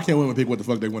 Why can't women pick what the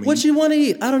fuck they want to What eat? you want to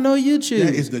eat? I don't know. You choose.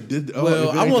 That is well,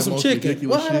 if it I ain't want the some most chicken.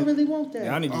 ridiculous Well, I don't shit. really want that.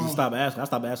 Yeah, I need you to stop asking. I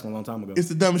stopped asking a long time ago. It's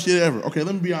the dumbest shit ever. Okay,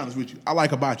 let me be honest with you. I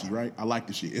like hibachi, right? I like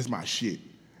the shit. It's my shit.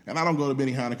 And I don't go to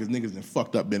Benihana because niggas done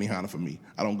fucked up Benihana for me.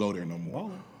 I don't go there no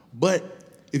more. But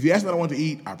if you ask me what I want to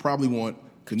eat, I probably want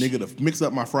the nigga to mix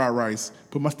up my fried rice,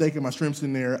 put my steak and my shrimps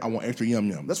in there. I want extra yum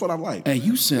yum. That's what I like. Hey,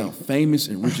 you sound famous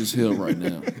and rich as hell right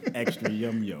now. Extra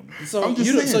yum yum. So I'm just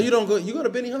you don't, saying. so you don't go. You go to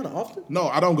Benihana often? No,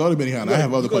 I don't go to Benihana. I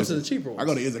have other you go to places. the cheaper I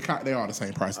go to Izakaya. They are the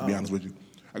same price, to be honest with you.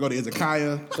 I go to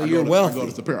Izakaya. So I you're go wealthy. I go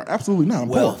to Superior. Absolutely not. I'm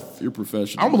Wealth. poor. You're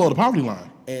professional. I'm below the poverty line.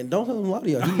 And don't let him lie to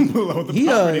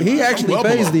you. He actually well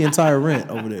pays below. the entire rent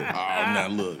over there. Oh, now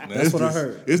look. Now, That's it's what I just-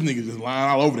 heard. This nigga just lying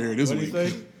all over there this What'd week. he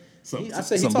say? I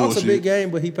said he some talks bullshit. a big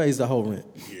game, but he pays the whole rent.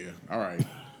 Yeah, all right.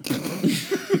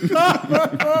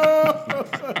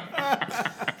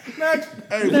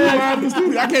 Hey, we live in the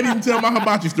studio. I can't even tell my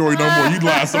hibachi story no more. You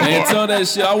lied so Man, hard. tell that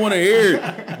shit. I want to hear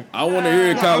it. I want to hear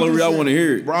it, No, Kyle I'm just Lowry. I saying- want to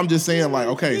hear it. Bro, I'm just saying, like,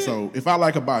 okay, so if I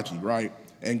like hibachi, right,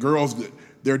 and girls,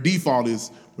 their default is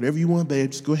whatever you want,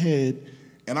 babe, just go ahead.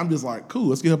 And I'm just like, cool,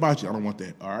 let's get hibachi. I don't want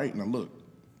that. All right, now look.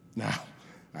 Now,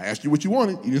 I asked you what you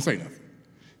wanted, you didn't say nothing.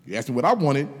 You asked me what I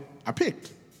wanted, I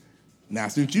picked. Now,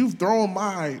 since you've thrown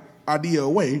my idea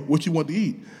away, what you want to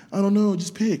eat, I don't know,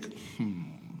 just pick.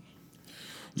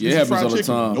 Yeah, it happens fried all the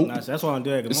chicken. time. Nope. Nah, that's why I'm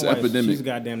doing. It's My wife, epidemic. she's a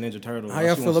goddamn Ninja Turtle. How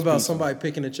y'all She feel wants about pizza. somebody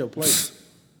picking at your plate?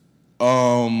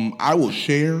 I will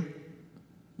share,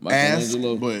 ask,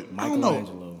 Michelangelo. but I don't know.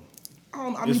 Michelangelo. I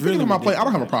mean, It's picking really on my plate, I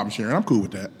don't have a ridiculous. problem sharing. I'm cool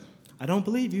with that. I don't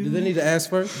believe you. Do they need to ask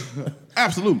first?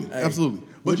 Absolutely, absolutely.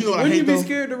 But you know what I Wouldn't hate you be though?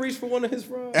 scared to reach for one of his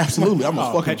fries? Absolutely, I'm gonna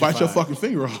Oh, fucking bite your petrified. fucking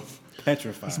finger off.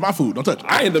 Petrified. It's my food. Don't touch it.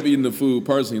 I end up eating the food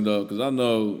personally though, because I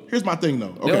know Here's my thing though.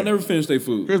 they Okay. don't never finish their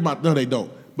food. No, they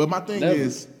don't. But my thing Never.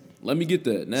 is, Let me get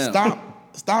that now.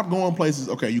 stop going places.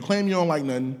 Okay, you claim you don't like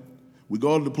nothing. We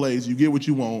go to the place, you get what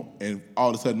you want, and all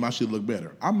of a sudden my shit look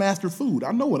better. I master food.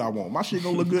 I know what I want. My shit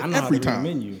gonna look good I know how every to read time. the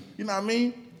menu. You know what I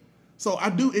mean? So I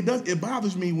do. It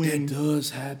bothers me when It does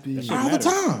happen. all the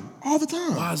time. All the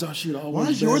time. Why is our shit always Why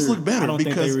does yours better? look better? I don't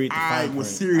think they Because read the I fine was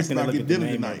print. serious I think about they getting look dinner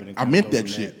at the name of it tonight. and I come meant up that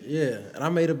with shit. Yeah, and I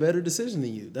made a better decision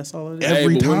than you. That's all it is. Hey,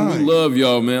 every but women, time. we love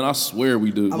y'all, man. I swear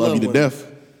we do. Love you to women. death.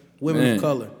 Women Man. of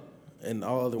color and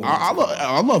all other women.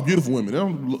 I love beautiful women. They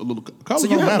don't, colors so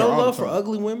you don't have matter no all the love for time.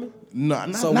 ugly women? No,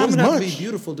 not So as women have to much. be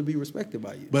beautiful to be respected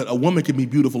by you. But a woman can be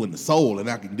beautiful in the soul, and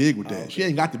I can dig with that. She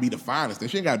ain't got to be the finest.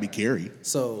 She ain't got to be Carrie.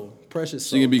 So Precious.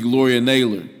 She can be Gloria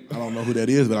Naylor, I don't know who that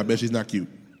is, but I bet she's not cute.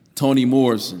 Toni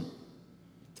Morrison.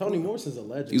 Toni Morrison's a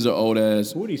legend. These are old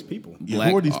ass Who are these people?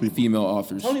 black who are these people? female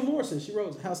authors. Toni Morrison, she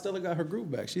wrote How Stella Got Her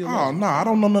Groove Back. She a Oh legend. no, I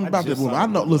don't know nothing about that just woman. saw I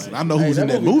know. it. Listen, I know Hey, who's in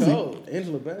that movie movie. cold.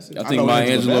 Angela Bassett. I I think know Maya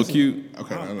Angela Angelou Bassett. cute.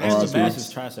 Okay, Angela that's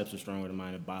Bassett's triceps are stronger than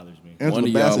mine. It bothers me. One Angela of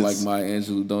y'all like Bassett's. Maya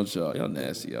Angelou, don't y'all? Y'all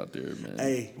nasty out there, man.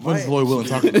 Hey, What's Lloyd Willing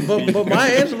talking about? but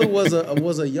Maya Angelou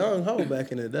was a young hoe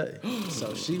back in the day,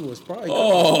 so she was probably.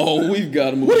 Oh, we've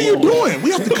got to move on. What are you doing?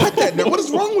 We have to cut that now. What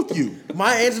is wrong with you?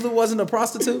 Maya Angelou wasn't a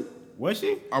prostitute. Was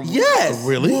she? Yes.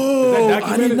 Really? Whoa, That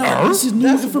I did not. documented? This is new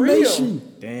That's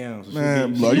information. Damn. So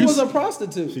Man, she blood, She you was a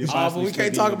prostitute. She But possibly we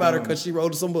can't still talk be about her doing because she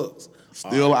wrote some books.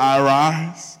 still I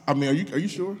rise. I mean, are you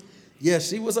sure? Yes,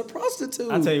 she was a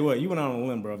prostitute. I tell you what, you went on a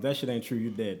limb, bro. If that shit ain't true,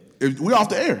 you're dead. We off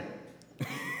the air.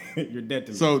 You're dead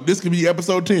to me. So this could be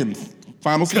episode 10,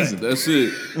 final season. That's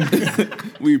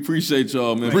it. We appreciate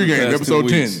y'all, man. for the Pre-game, past episode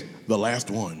 10, weeks. the last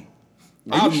one.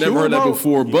 I've you never sure, heard that bro?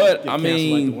 before, but Get I canceled like the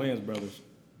mean, Wayans brothers.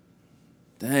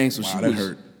 dang. So Wow, she that was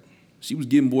hurt. She was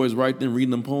getting boys right then,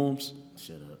 reading them poems.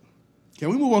 Shut up. Can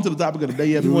we move on to the topic of the day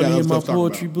yet? You We want got to other hear my stuff to talk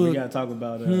poetry about. We book? gotta talk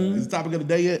about Is the topic of the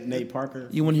day yet? Nate Parker.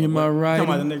 You want to hear my Talking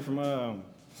about the writing? nigga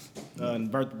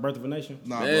from Birth of a Nation.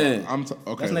 Nah, Man. bro.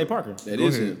 Okay. That's Nate Parker. That Go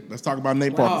is ahead. it. Let's talk about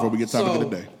Nate Parker before we get to topic of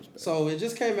the day. So it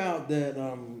just came out that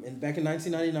back in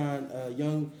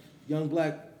 1999, young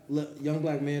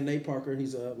black man Nate Parker.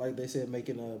 He's like they said,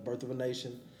 making a Birth of a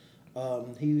Nation.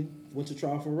 He went to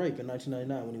trial for rape in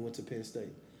 1999 when he went to Penn State.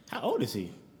 How old is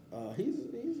he?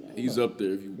 He's up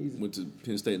there if you went to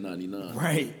Penn State in '99.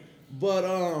 Right. But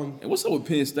And what's up with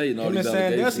Penn State and all Him these and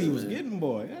Sandusky allegations? was man? getting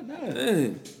boy. God damn.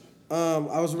 Man.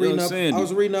 I was reading Young up. Sandy. I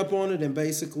was reading up on it, and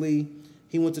basically,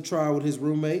 he went to trial with his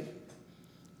roommate,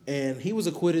 and he was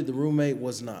acquitted. The roommate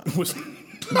was not.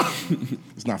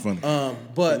 It's not funny.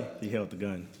 But He held the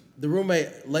gun. the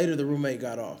roommate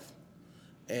got off,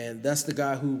 and that's the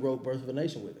guy who wrote Birth of a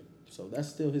Nation with him. So that's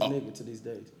still his nigga to these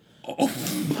days.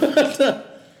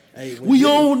 Hey, We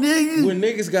on, nigga. When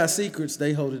niggas got secrets,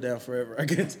 they hold it down forever, I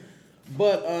guess.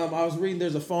 But I was reading,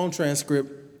 there's a phone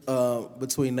transcript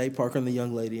between Nate Parker and the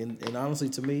young lady, and honestly,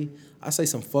 to me, I say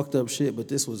some fucked up shit, but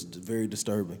this was very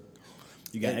disturbing.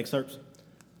 You got excerpts?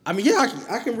 I mean, yeah,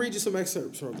 I can read you some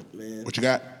excerpts from it, man. What you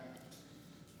got?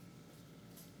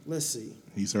 Let's see.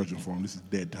 He's searching for him. This is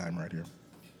dead time right here.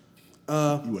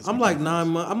 I'm like 9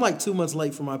 months. I'm like 2 months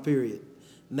late for my period.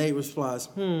 Nate replies,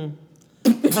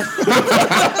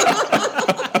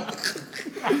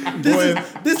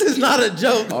 This is not a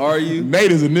joke. Are you?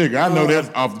 Nate is a nigga. I know that's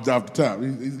off the top.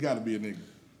 He's got to be a nigga.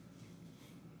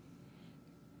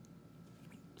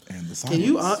 And the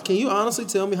silence. Can you honestly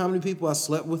tell me how many people I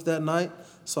slept with that night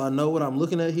so I know what I'm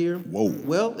looking at here? Whoa.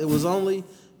 Well, it was only,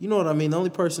 you know what I mean, the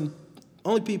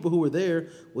only people who were there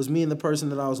was me and the person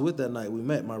that I was with that night. We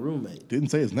met, my roommate. Didn't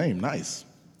say his name. Nice.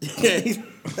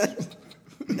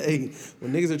 Hey,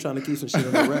 when niggas are trying to keep some shit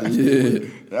on the rap.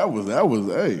 That was.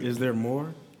 Hey, Is there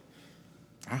more?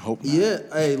 I hope not. Yeah,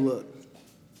 hey, look.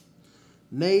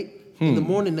 Nate, in the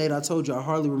morning, Nate, I told you I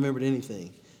hardly remembered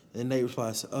anything. And Nate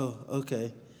replies, oh,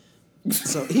 okay.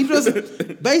 So he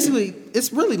just, basically,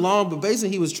 it's really long, but basically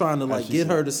he was trying to like get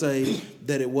her to say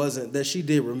that it wasn't, that she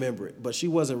did remember it, but she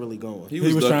wasn't really going. He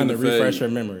was trying to refresh her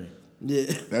memory.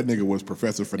 Yeah. That nigga was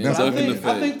Professor Duck Finesse. in the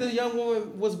I think the young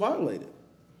woman was violated.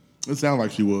 It sounded like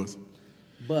she was.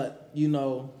 But, you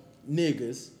know,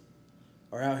 niggas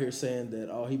are out here saying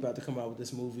that, oh, he about to come out with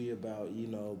this movie about, you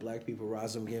know, black people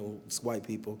rising against white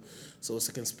people. So it's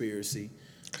a conspiracy.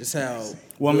 Just how...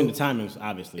 Well, I mean, the timing's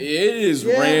obviously. It is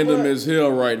Yeah, random but- as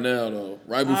hell right now, though.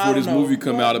 Right I before don't this know. movie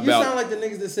come out You about. sound like the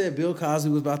niggas that said Bill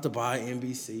Cosby was about to buy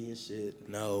NBC and shit.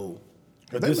 No.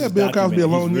 They This let is Bill Cosby documented.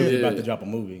 alone He's really yet. about to drop a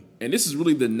movie. And this is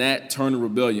really the Nat Turner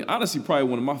Rebellion. Honestly, probably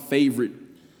one of my favorite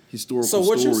historical So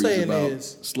what you're stories saying about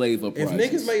is, slave If uprisings.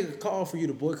 niggas make a call for you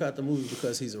to boycott the movie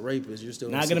because he's a rapist, you're still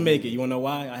Not gonna make it. You wanna know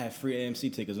why? I have free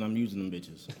AMC tickets and I'm using them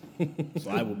bitches. So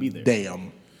I will be there.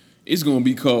 Damn. It's gonna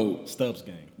be cold. Stubbs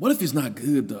gang. What if it's not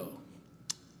good though?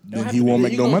 Then he won't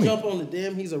make you no gonna money. jump on the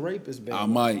damn he's a rapist, baby. I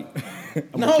might.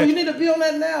 No, you need to be on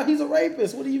that now. He's a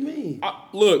rapist. What do you mean?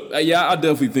 Look, yeah, I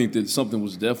definitely think that something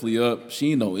was definitely up. She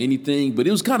didn't know anything, but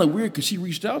it was kind of weird because she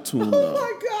reached out to him. Oh though.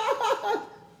 my God.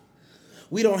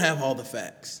 We don't have all the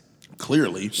facts.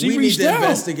 Clearly. She we need reached to out.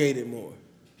 investigate it more.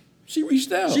 She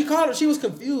reached out. She called her. She was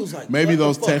confused. Like Maybe what the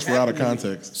those fuck texts were out of happened to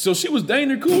context. So she was dating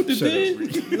her cool at the then?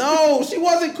 me? No, she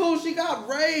wasn't cool. She got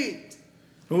raped.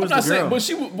 Who I'm was not the girl? saying, but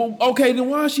she was, well, okay, then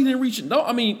why she didn't reach it? No,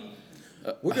 I mean,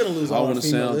 We're gonna lose I all wanna our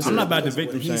female sound- listeners. I'm not about to That's what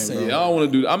victim he's shame, saying. yeah, I don't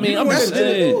want to do that. I mean, I'm That's just what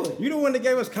they saying. do. You the one that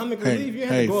gave us comic relief. You Hey, had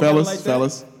to hey, go about it fellas, like that.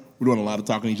 fellas. We're doing a lot of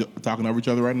talking over each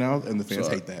other right now, and the fans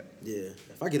Sorry. hate that. Yeah.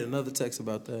 If I get another text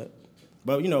about that,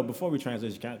 But before we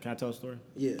transition, can I tell a story?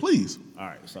 Yeah. Please. All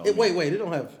right. So Wait. It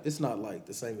don't have. It's not like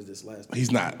the same as this last one.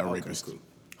 He's not a Okay, rapist. cool.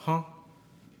 Huh?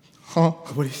 Huh?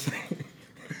 What do you say?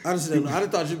 I just thought you were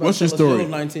about What's to your tell us story? your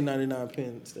 1999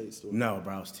 Penn State story. No,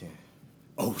 bro, I was 10.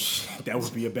 Oh shit, that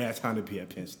would be a bad time to be at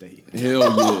Penn State. Hell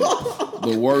yeah.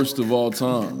 The worst of all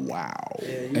time. Wow. Yeah,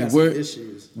 you And got where, some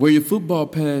issues. where your football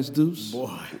pass, Deuce? Boy.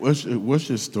 What's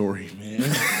your story, man?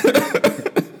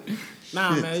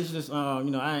 Nah, man, it's just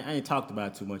I ain't talked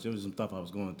about it too much. It was some stuff I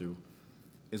was going through.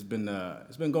 It's been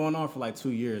going on for like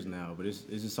 2 years now, but it's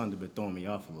just something that's been throwing me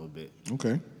off a little bit.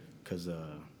 Okay. Cause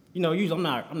usually I'm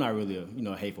not really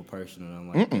a hateful person or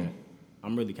nothing like that.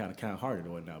 I'm really kind of hearted or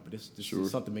whatnot, but it's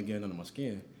something been getting under my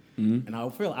skin, and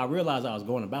I realized I was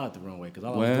going about it the wrong way because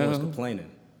all I was doing was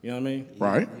complaining. You know what I mean?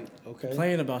 Right. Okay.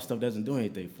 Complaining about stuff doesn't do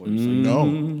anything for you. So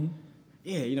No.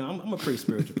 yeah, I'm a pretty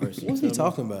spiritual person. What's you he feel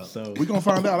me? talking about? So We're gonna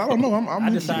find out. I don't know. I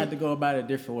decided to go about it a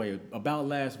different way. About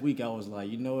last week, I was like,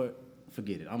 you know what?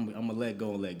 Forget it. I'm gonna let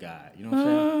go and let God. You know what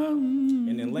I'm saying?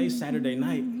 And then late Saturday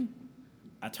night,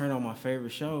 I turned on my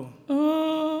favorite show,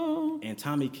 and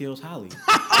Tommy Kills Holly.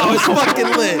 Oh, it's fucking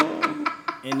lit.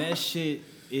 And that shit,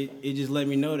 it just let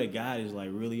me know that God is like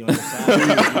really on the side of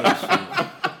that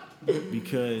shit.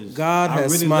 Because God I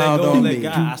has really smiled let go on and let me.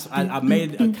 God. I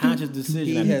made a conscious decision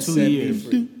He after has 2 set me years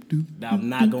free. that I'm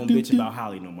not gonna bitch about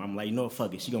Holly no more. I'm like, you know what,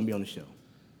 fuck it, she gonna be on the show.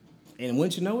 And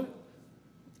once you know it,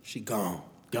 She gone.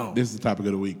 gone. This is the topic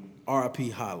of the week. R.I.P.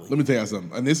 Holly. Let me tell you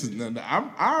something. And this is I'm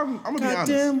gonna be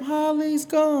honest. Goddamn, Holly's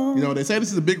gone. You know, they say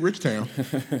this is a big rich town.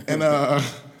 And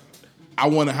I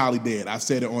wanted Holly dead. I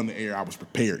said it on the air. I was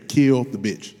prepared. Kill the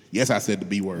bitch. Yes, I said the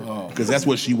B word. Because that's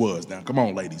what she was. Now, come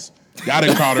on, ladies. Y'all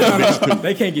done called her a bitch too.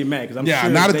 They can't get mad because I'm Yeah,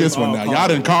 sure not at they've this one all now. called Y'all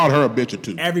done her. called her a bitch or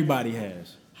two. Everybody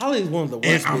has. Holly's one of the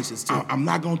worst And bitches too. I'm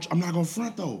not gonna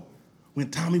front though. When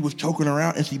Tommy was choking her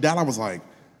out and she died, I was like,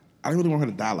 I didn't really want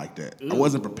her to die like that. I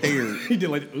wasn't prepared. He did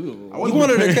like, ooh. You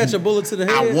wanted her to catch a bullet to the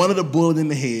head? I wanted a bullet in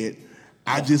the head.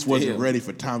 I just wasn't damn. ready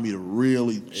for Tommy to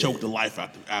really choke the life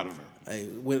out of her. Hey,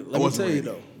 let me wasn't tell you ready.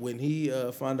 though, when he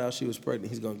find out she was pregnant,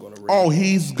 he's gonna go on a ring. Oh,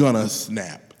 he's gonna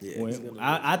snap. yeah. When,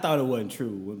 I thought it wasn't true.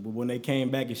 When they came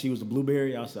back and she was a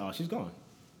blueberry, I said, oh, she's gone.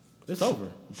 It's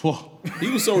over. He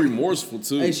was so remorseful,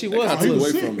 too. Hey, she That was. got He took was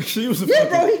away sick. from him. She was a Yeah, fucking,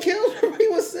 bro, he killed her. He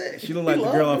was sick. She looked like He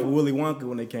the girl off loved of her. Willy Wonka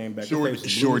when they came back. Sure Her face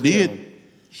was sure blue as hell. did.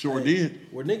 Sure did.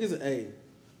 Where niggas, hey,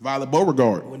 Violet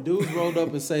Beauregard. when dudes rolled up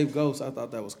and saved ghosts, I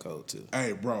thought that was cold too.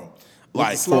 Hey, bro. the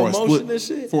Like slow for a motion split and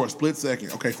shit? for a split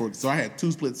second. Okay, so I had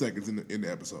 2 split seconds in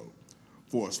the episode.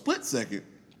 For a split second,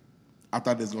 I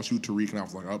thought they was gonna shoot Tariq, and I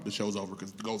was like, "Oh, the show's over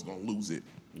because the Ghost's gonna lose it."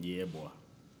 Yeah, boy.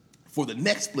 For the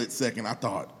next split second, I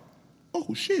thought,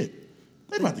 "Oh shit,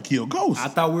 they about to kill Ghost." I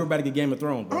thought we were about to get Game of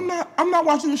Thrones, bro. I'm not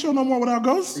watching the show no more without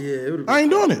Ghost. Yeah, it would've been I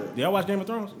ain't doing it. Did y'all watch Game of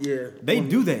Thrones? Yeah. They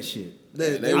do that shit.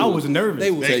 They I would- was nervous.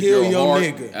 They would Take kill your your heart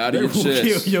nigga. out They of will your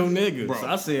kill chest. your nigga. Bro. So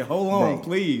I said, hold on, Bro.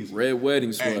 please. Red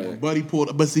wedding Hey, swag. Buddy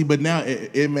pulled, but now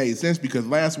it made sense because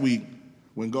last week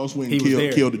when Ghost went and He was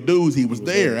there. killed the dudes, he was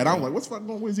there, there, and I'm yeah. like, "What's fucking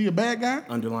going? Is he a bad guy?"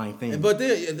 Underlying thing. But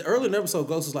then early in the episode,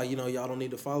 Ghost was like, y'all don't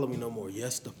need to follow me no more.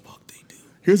 Yes, the fuck they do.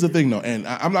 Here's the thing though, and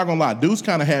I'm not gonna lie, dudes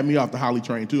kind of had me off the Holly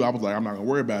train too. I was like, I'm not gonna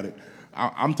worry about it.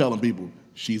 I'm telling people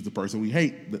she's the person we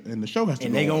hate, and the show has to.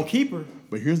 and go they gonna on. keep her.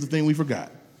 But here's the thing we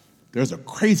forgot: there's a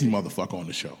crazy motherfucker on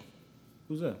the show.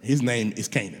 Who's that? His name is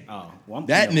Kanan. Oh, well,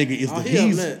 That nigga is Oh, the he up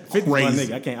he's next. 50 my crazy.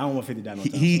 nigga. I don't want 50 down no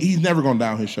time. He's never gonna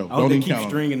die on his show. I hope Don't they even keep count on him.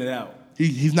 stringing it out.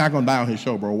 He's not gonna die on his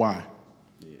show, bro. Why?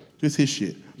 Just his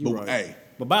shit. You But right. hey,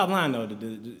 But bottom line though,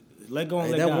 let go and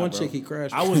Hey, let that God, one bro. chick he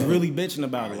crashed I with. was really bitching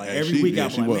about it. Like Yeah, every she- week yeah, I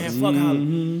was she like, was. man, fuck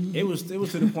Holly. It was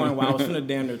to the point where I was finna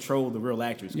damn near troll the real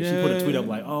actress. 'Cause she put a tweet up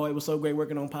like, oh, it was so great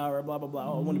working on Power, blah blah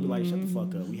blah. Oh, I want to be like, shut the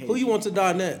fuck up. We hate Who you want to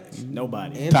die next?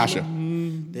 Nobody. Angela?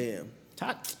 Tasha, Damn.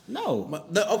 No.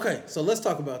 Okay, so let's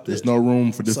talk about this. there's no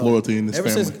room for So, disloyalty in this ever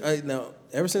family.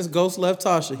 Ever since Ghost left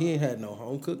Tasha, he ain't had no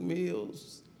home cooked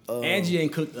meals. Angie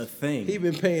ain't cooked a thing. He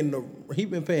been paying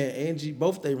Angie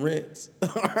both their rents. All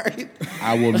right.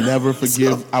 I will never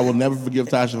forgive. I will never forgive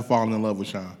Tasha for falling in love with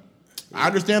Sean. I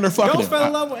understand her fucking Ghost him. fell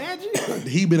in love with Angie?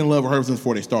 He been in love with her since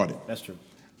before they started. That's true.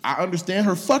 I understand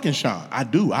her fucking Sean. I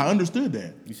do. I understood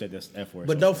that. You said that's F word.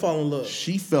 But don't fall in love.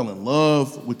 She fell in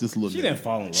love with this little. She nigga. didn't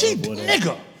fall in love She with her.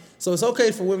 nigga. So it's okay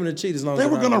for women to cheat as long They as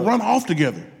were they're gonna not run off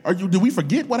together. Did we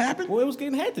forget what happened? Well, it was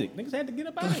getting hectic. Niggas had to get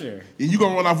up out of there. And you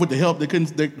gonna run off with the help? They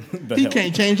couldn't. He help.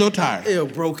 can't change your tire. Ew,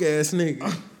 broke ass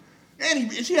nigga.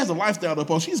 And she has a lifestyle to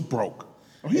post. She's broke.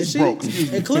 Oh, And, he's broke.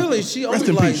 and clearly she Rest only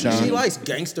in likes peace, Sean. she likes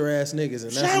gangster ass niggas,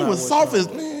 and that's Sean not was what soft Sean as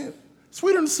was. man,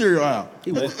 sweeter than cereal out.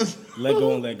 Let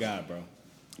go and let God, bro.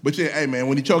 But yeah, hey man,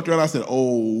 when he choked her out, I said,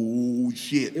 "Oh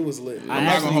shit!" It was lit.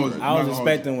 I was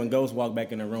expecting when Ghost walked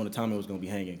back in the room, the Tommy was gonna be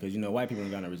hanging because white people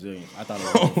ain't got no resilience. I thought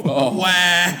it was.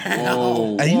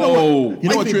 Wow. And you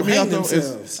know what tripped me out though?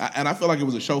 themselves. And I felt like it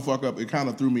was a show fuck up. It kind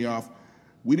of threw me off.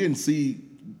 We didn't see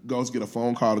Ghost get a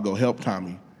phone call to go help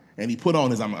Tommy, and he put on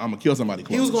his "I'm gonna kill somebody"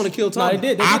 clothes. He was going to kill No, Tommy. they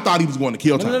did. I thought he was going to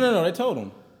kill Tommy. No. They told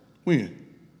him. When?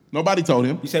 Nobody told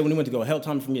him. You said when he went to go help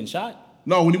Tommy from getting shot?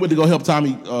 No, when he went to go help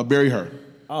Tommy bury her.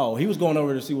 Oh, he was going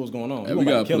over to see what was going on. Yeah, we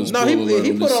gotta put a No, spoiler he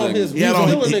alert put this on his.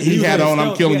 segment. He had on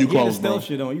 "I'm killing you" He had clothes, the bro. stealth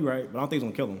shit on. You right, but I don't think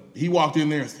he's gonna kill him. He walked in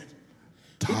there and said,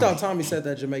 He thought Tommy set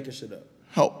that Jamaican shit up.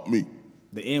 "Help me."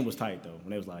 The end was tight though. When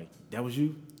they was like, "That was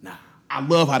you?" Nah. I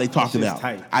love how they talked it shit's out.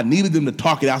 tight. I needed them to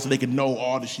talk it out so they could know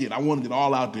all the shit. I wanted it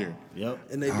all out there. Yep.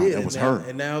 And they did. That was and now, her.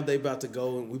 And now they about to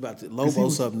go, and we about to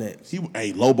Lobos up next.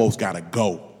 Hey, Lobos gotta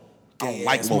go. I don't Gay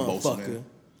like ass Lobos, motherfucker. man.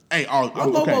 Hey, Why okay.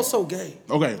 Lobos so gay?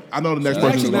 Okay, I know the next Shout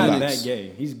out person's He's to gonna not die. Lennox. that gay.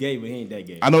 He's gay, but he ain't that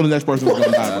gay. I know the next person's gonna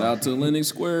die. Shout Bro. out to Lennox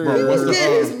Square. Bro, what's the, Yeah,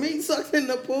 his meat sucked in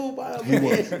the pool by a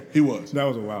man. He was. That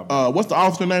was a wild. What's the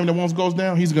officer name that once goes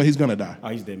down? He's gonna die. Oh,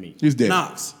 he's dead meat. He's dead.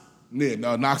 Knox. Yeah,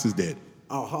 no, Knox is dead.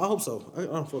 Oh, I hope so. I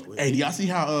don't fuck with him. Hey, do y'all see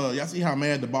how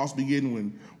mad the boss be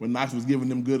getting when Knox was giving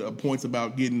them good points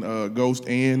about getting Ghost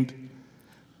and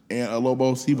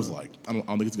Lobos? He was like, I don't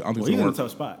think it's Well, gonna he's in a work.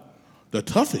 tough spot. The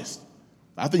toughest.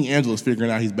 I think Angela's figuring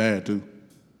out he's bad too.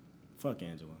 Fuck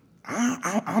Angela.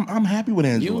 I'm happy with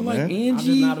Angela, You don't like man. I'm just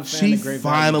Angie? not a fan She of Great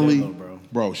finally, Value J-Lo,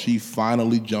 bro. she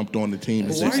finally jumped on the team.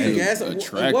 But and why are you said, gassing?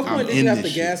 attract- At what I'm point did you in have this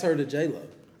to shit. gas her to J-Lo?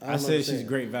 I said she's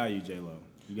great value, J-Lo.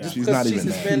 You got She's Because not she's even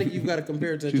that. Hispanic, you've got to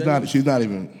compare it to She's J-Lo. not. She's not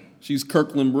even. She's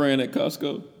Kirkland brand at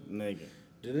Costco. nigga.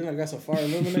 Didn't I got some fire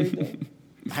lemonade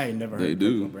though? I ain't never heard They of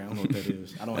do. Kirkland brand. I don't know what that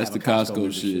is. I don't That's have the a Costco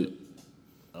membership. shit.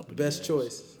 Up in Best the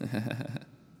choice.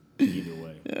 Either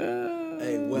way.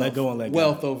 Hey, wealth, Let go and let go.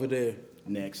 wealth over there.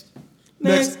 Next.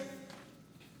 Next.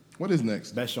 What is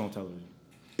next? Best show on television.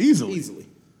 Easily.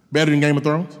 Better than Game of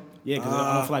Thrones? Yeah, because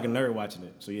I don't feel like a nerd watching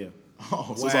it. So yeah.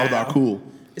 Oh, so it's all about cool.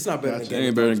 It's not better Gotcha. than It Game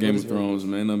ain't better than of Game Thrones. of Thrones,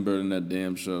 man. Nothing better than that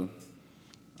damn show.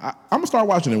 I'm gonna start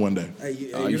watching it one day. Hey, you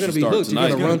you're gonna should be start hooked. You're tonight.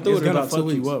 gonna run through It's it in gonna about 2 fuck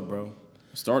weeks. you up, bro.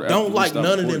 Start after Don't we like stop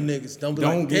none of recording. them niggas. Don't be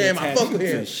Don't like, get damn, I attached fuck with to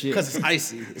him shit. because it's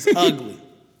icy. It's ugly.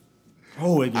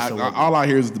 Oh, it gets so ugly. All I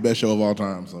hear is the best show of all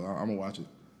time, so I'm gonna watch it.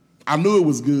 I knew it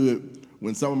was good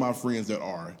when some of my friends that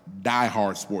are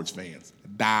diehard sports fans,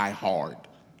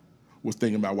 was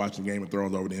thinking about watching Game of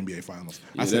Thrones over the NBA Finals.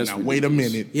 I Yeah, said, that's now wait a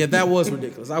ridiculous. minute. Yeah, that was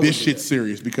ridiculous. I This would do shit's that.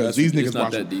 serious because That's- these it's niggas not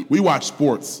watch. that deep. We watch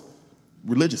sports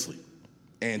religiously,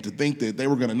 and to think that they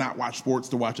were gonna not watch sports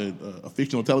to watch a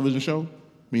fictional television show, I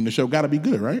mean, the show got to be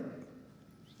good, right?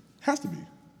 Has to be.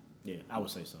 Yeah, I would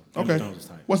say so. Game of Okay. Thrones is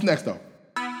tight. What's next though?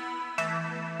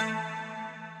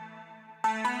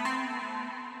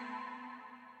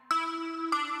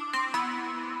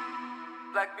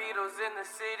 Black Beatles in the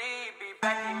city, be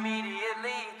back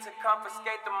immediately to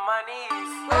confiscate the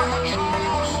monies.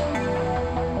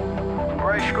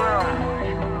 Ray Scrum,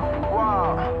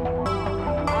 wow,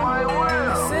 my will.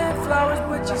 I sent flowers,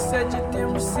 but you said you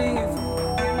didn't receive.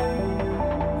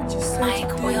 But you said you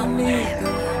didn't need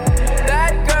them.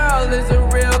 That girl is a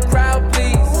real crowd,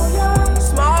 please.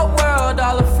 Small world,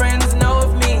 all her friends know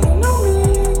of me.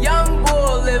 Young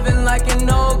bull living like an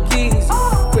old geese.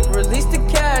 Quick release the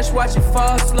cash, watch it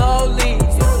fall slowly.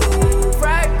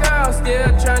 Frat girl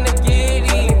still trying to get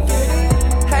in.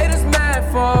 Haters mad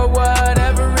for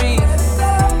whatever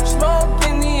reason. Smoke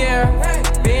in the air,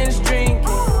 binge drinking.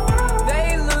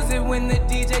 They lose it when the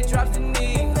DJ drops the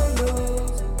knee.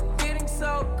 Getting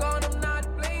so gone, I'm not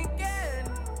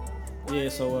blinking. Yeah,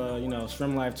 so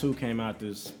Strim Life 2 came out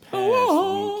this past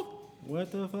week.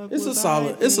 What the fuck? It's was a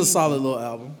solid. I It's a solid little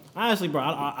album. Honestly, bro,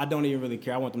 I don't even really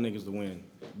care. I want them niggas to win.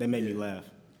 They make me laugh.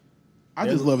 I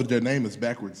just love that their name is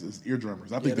backwards. It's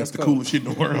eardrummers. I think that's that's the cool. coolest shit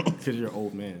in the world. Because you're an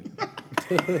old man.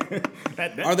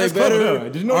 Are they better?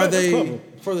 Did you know Are that? That's they, clever.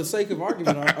 for the sake of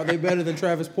argument, are they better than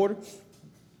Travis Porter?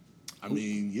 I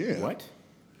mean, yeah. What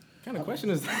kind of question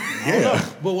is that? Yeah.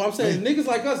 But what I'm saying, niggas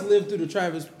like us lived through the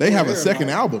Travis. They have a Porter second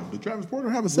era. album. Did Travis Porter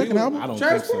have a second album? I don't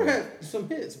Travis think so. Porter had some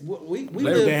hits. We They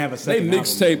lived, have a They second album.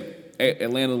 mixtape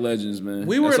Atlanta Legends, man.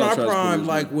 we were That's in all our Travis prime, Porter's,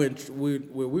 like man.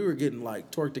 when we were getting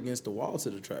like torqued against the wall to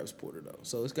the Travis Porter though.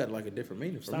 So it's got like a different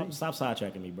meaning for me. Stop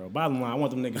sidetracking me, bro. Bottom line, I want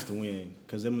them niggas to win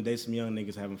because they some young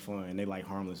niggas having fun and they like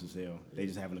harmless as hell. They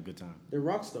just having a good time. They're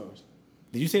rock stars.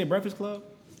 Did you see the Breakfast Club?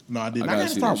 No, I didn't. I I gotta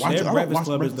gotta see start this. watching. Their I don't Breakfast watch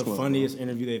Club is Breakfast the Club, funniest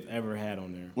interview they've ever had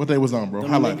on there. bro. What they was on, bro? Them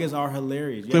Highlight. niggas are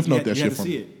hilarious. Cliff note that you shit have to for see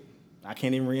me. it. I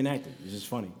can't even reenact it. It's just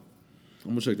funny.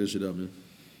 I'm gonna check that shit out, man.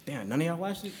 Damn, none of y'all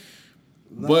watched it?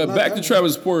 But back to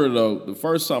Travis Porter though. The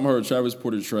first time I heard Travis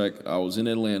Porter track, I was in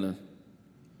Atlanta,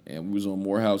 and we was on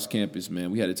Morehouse campus,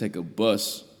 man. We had to take a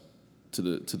bus to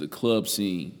the club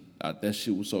scene. That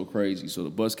shit was so crazy. So the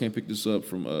bus came pick us up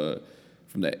from the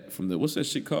what's that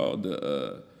shit called?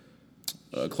 The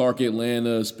Clark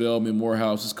Atlanta, Spelman,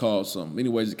 Morehouse. It's called something.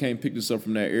 Anyways, it came picked us up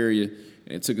from that area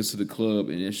and it took us to the club,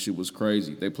 and that shit was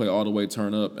crazy. They play All the Way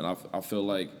Turn Up, and I felt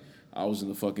like I was in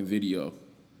the fucking video.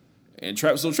 And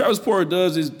so Travis Porter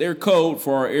does is they're code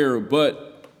for our era,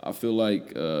 but I feel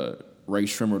like Ray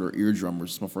Shrimmer or Eardrummers.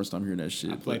 It's my first time hearing that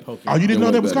shit. I play Pokemon. Oh, you didn't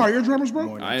know that was better. called Eardrummers,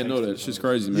 bro? I didn't know that. Shit's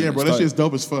crazy, man. Yeah, bro, that shit's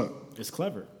dope as fuck. It's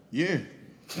clever. Yeah.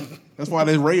 That's why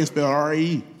that Ray is spelled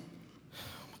R-A-E.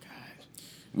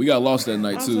 We got lost that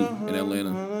night, too, in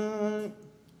Atlanta.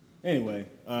 Anyway,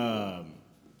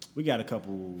 we got a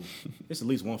couple. It's at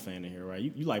least one fan in here, right?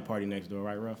 You like Party Next Door,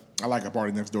 right, Ruff? I like a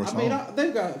Party Next Door song. I mean,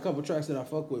 they've got a couple tracks that I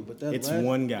fuck with, but It's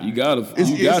one guy. You got to.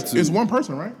 It's one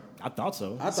person, right? I thought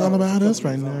so. I It's all about us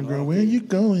right now, girl. Where you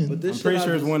going? I'm pretty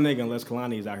sure it's one nigga unless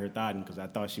Kalani is out here thotting because I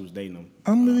thought she was dating him.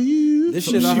 Under you. This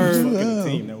shit I Fucking heard. the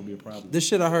team, that would be a problem. This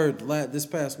shit I heard this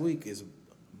past week is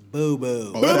boo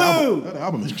boo. Oh, that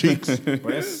album is cheeks. But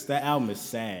that album is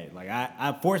sad. Like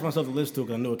I forced myself to listen to it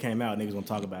because I knew it came out. Niggas gonna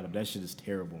talk about it. But that shit is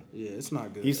terrible. Yeah, it's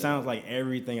not good. He sounds like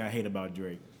everything I hate about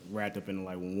Drake wrapped up in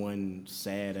like one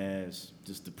sad ass,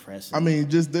 just depressing. I mean,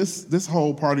 just this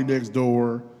whole Party Next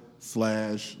Door /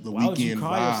 the why would you Weekend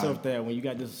call vibe. yourself that when you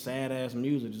got this sad ass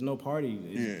music? There's no party.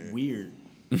 It's weird.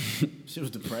 Shit was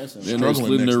depressing. Then they're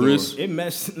slitting their wrists. It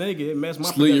messed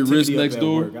my Slit your wrist productivity up next at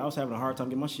door? work. I was having a hard time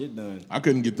getting my shit done. I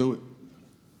couldn't get through it.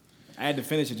 I had to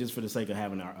finish it just for the sake of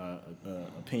having our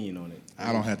opinion on it.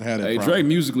 I don't have to have that Hey, problem. Drake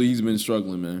musically, he's been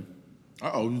struggling, man.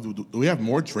 Uh-oh. Do we have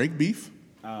more Drake beef?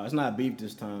 It's not beef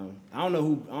this time. I don't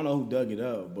know who dug it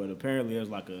up, but apparently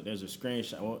there's a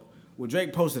screenshot. Well,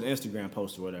 Drake posted an Instagram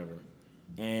post or whatever,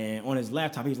 and on his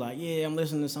laptop he's like, "Yeah, I'm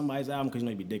listening to somebody's album because you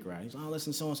know he be dick riding." He's like, "Oh,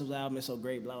 listen to so and so's album, it's so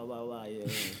great." Blah blah blah blah. Yeah.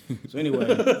 So anyway,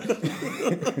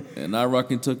 And I rock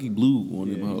Kentucky Blue on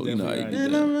him. he's You know, definitely I right.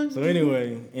 did that. So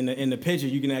anyway, in the picture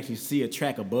you can actually see a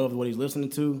track above what he's listening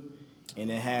to,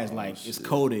 and it has it's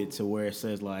coded to where it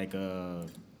says like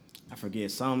I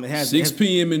forget some. It has 6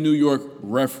 p.m. in New York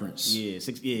reference. Yeah,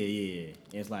 6. Yeah.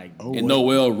 It's like And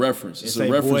Noel reference. It's a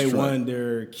like reference Boy track.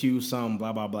 Wonder, Q something,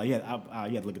 blah blah blah. You have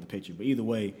to look at the picture, but either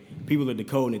way, people are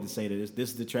decoding it to say that this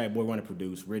is the track Boy Wonder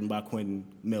produced, written by Quentin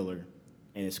Miller,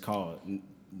 and it's called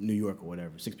New York or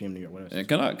whatever, 6 p.m. New York, whatever. And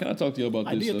can I talk to you about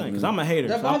I this? do think because I'm a hater.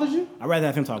 That so bothers you? I'd rather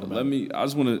have him talk about Let it. me. I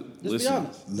just want to Just listen. be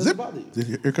honest. Does Zip. it bother you?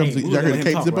 Here comes Hey, the, we're y'all gonna got let the him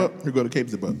cape talk, zip right? up? Here go the cape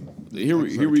zip up. Here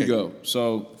we go.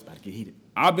 So It's about to get heated.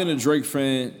 I've been a Drake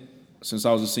fan since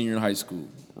I was a senior in high school.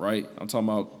 Right? I'm talking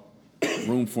about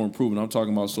Room for Improvement. I'm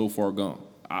talking about So Far Gone.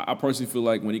 I personally feel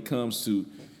like when it comes to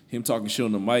him talking shit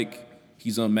on the mic,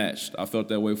 he's unmatched. I felt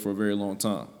that way for a very long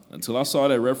time. Until I saw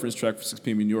that reference track for 6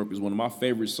 p.m. in New York. It was one of my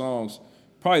favorite songs,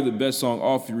 probably the best song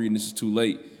off Fury, and This Is Too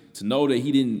Late. To know that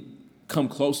he didn't come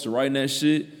close to writing that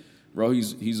shit, bro,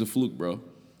 he's a fluke, bro.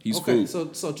 He's Okay,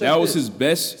 fluke. so check that was this. his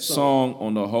best song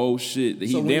on the whole shit that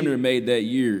he So when damn near you- made that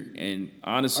year. And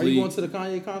Are honestly, you going to the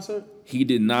Kanye concert? he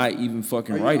did not even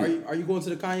fucking write it. Are you going to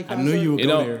the Kanye concert? I knew you would You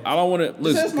go know, there. I don't want to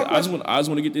listen. answer my I just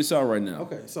want to get this out right now.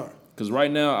 Okay, sorry. Because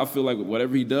right now, I feel like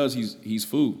whatever he does, he's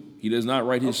fool. He does not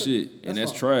write his Okay, shit, and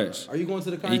that's that's fine. trash. Are you going to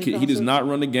the Kanye He concert? does not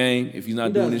run the game if he's not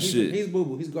He doing doesn't. his He's shit.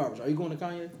 boo-boo. He's garbage. Are you going to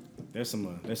Kanye? There's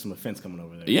some offense coming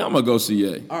over there. Yeah, I'm gonna go see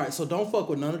Ye. All right, so don't fuck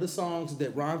with none of the songs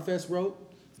that Rhymefest wrote,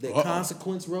 that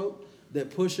Consequence wrote, that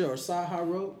Pusha or Saha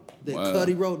wrote, that Wow.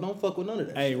 Cudi wrote. Don't fuck with none of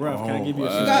that. Hey, Ruff, can I give you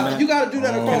a You got to do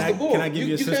that across the board. Can I give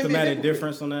you a can't be systematic hypocrite.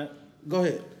 difference on that? Go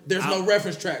ahead. There's no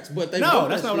reference tracks, but they No, wrote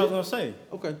that's that not what I was shit. gonna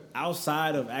say. Okay.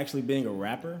 Outside of actually being a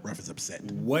rapper, Ref is upset.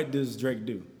 what does Drake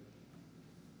do?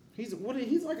 He's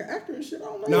like an actor and shit. I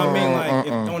don't No, know. I mean like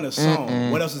if on a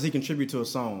song, what else does he contribute to a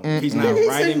song? If he's not He sing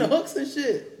writing, the hooks and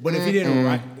shit. but if he didn't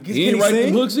write, He ain't writing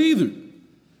them hooks either.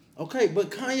 Okay, but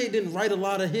Kanye didn't write a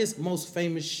lot of his most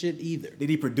famous shit either. Did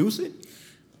he produce it?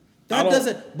 That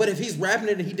doesn't. But if he's rapping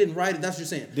it and he didn't write it, that's what you're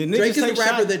saying. Did niggas Drake is a take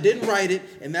rapper shots? that didn't write it,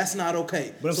 and that's not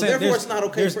okay. But I'm so saying therefore, it's not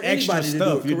okay there's for extra anybody to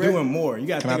stuff. do it. You're Correct? doing more. You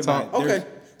got to Can I think about talk? it. Okay.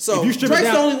 So if you strip it Drake's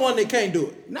down- the only one that can't do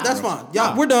it. Nah, That's bro. fine.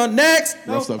 Y'all, Nah. we're done. Next.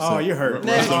 Ruff's upset. Oh, you're hurt.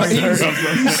 Next. Oh, you're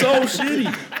hurt. He's so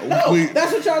shitty. No,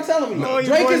 that's what y'all telling me. No, your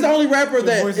Drake voice- is the only rapper your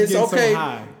that voice is it's getting so okay.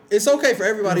 high. It's okay for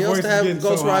everybody Your else voice to is have getting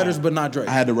so ghostwriters, high. but not Drake.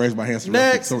 I had to raise my hands to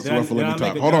Next. Ruff Did I- to let did me I talk.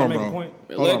 make a- Hold did I on, make a bro. point?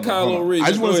 Hold Let on, bro. Kylo Hold on. Ren I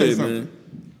just want go to say ahead, something. man.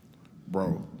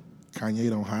 Bro, Kanye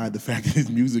don't hide the fact that his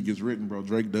music is written, bro.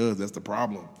 Drake does. That's the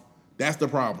problem. That's the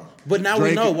problem. But now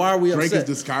Drake, we know. Why are we upset? Drake is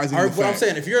disguising Or, the what I'm fact.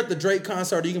 saying, if you're at the Drake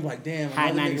concert, you can be like, damn, High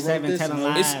another nigga wrote 97 this, telling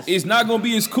and lies. It's not gonna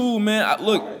be as cool, man.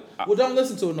 Look, Well, don't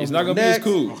listen to it no It's more. not gonna be as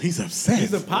cool. Oh, he's upset.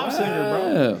 He's a pop singer,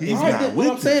 bro. Yeah. He's All right, not then, with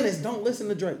what I'm it. saying is, don't listen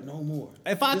to Drake no more.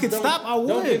 If I Just could don't- stop, I would.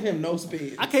 Don't give him no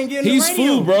spin. I can't get in He's the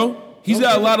radio. food, bro. He's Don't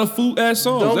got a give- lot of food ass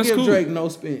songs. Don't That's give cool. Drake no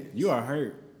spin. You are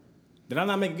hurt. Did I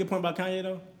not make a good point about Kanye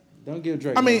though? Don't give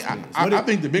Drake. I mean, no spin. I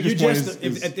think the biggest You point just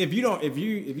is if you don't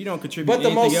contribute But the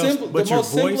anything most else simple, but the your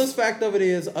most voice, simplest fact of it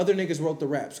is, other niggas wrote the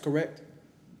raps, correct?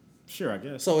 sure, I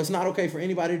guess. So it's not okay for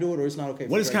anybody to do it, or it's not okay.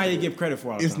 What does Drake to Kanye do it. give credit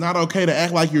for? All the it's time? not okay to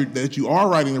act like that you are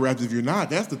writing the raps if you're not.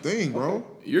 That's the thing, bro.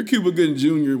 You're Cuba Gooding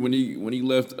Jr. when he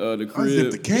left the Unzip the crib.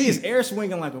 He is case. air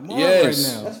swinging like a mom Yes.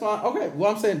 right now. That's fine. Okay.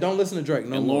 Well, I'm saying don't listen to Drake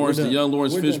no And more. Lawrence, We're the done. young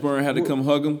Lawrence We're done. Fishburne had to come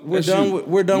hug him. We're That's done. you.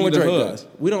 We're done You with need a Drake, hug. guys.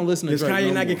 We don't listen to Does Drake. Kanye no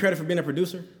not more. get credit for being a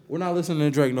producer? We're not listening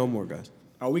to Drake no more, guys.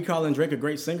 Are we calling Drake a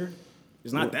great singer?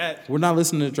 It's not that. We're not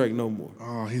listening to Drake no more.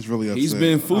 Oh, he's really upset. He's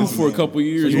been food for a couple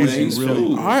years, So man. he's He's really-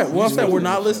 food. All right. Well, I'm saying we're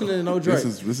not listening to no Drake.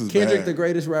 This is Kendrick, bad. the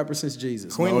greatest rapper since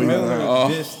Jesus. Quentin he's Miller not.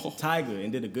 dissed Tiger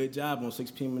and did a good job on 6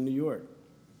 p.m. in New York.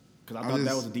 Because I thought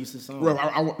that was a decent song. Bro,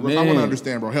 I want Man. to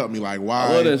understand, bro. Help me. Like, why? I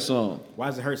love that song. Why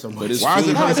does it hurt so much? But it's Why is it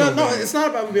food. hurt so No, bad? it's not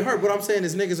about me being hurt. What I'm saying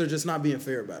is niggas are just not being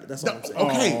fair about it. That's all I'm saying.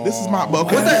 Okay, this is my. But What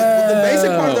the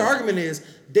basic part of the argument is,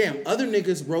 damn, other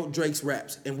niggas wrote Drake's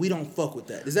raps, and we don't fuck with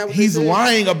that. Is that what he's they said?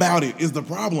 lying about it. Is the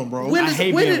problem, bro? When I did,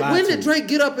 hate when being did, lied when to. did Drake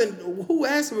get up and who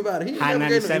asked him about it? He High never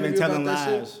gave no 97 interview telling about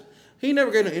that lies. shit. He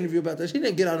never gave an interview about that shit. He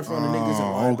didn't get out in front of niggas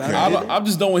and lie about okay. I, it. did he? I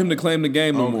just don't want him to claim the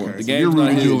game no more. Okay, The so game's you're not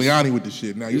Rudy his. Giuliani with the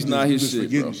shit now. It's You're not his just shit,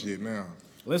 forgetting bro. shit now.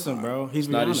 Listen, bro, he's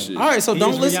not Rihanna. his shit. All right, so He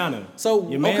don't is listen. Rihanna. So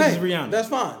Your man's okay, is Rihanna. that's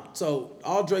fine. So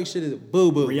all Drake shit is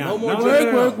boo boo. Rihanna. No more No, Drake.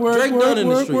 no, no, no. Drake done in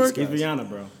the streets. He's guys. Rihanna,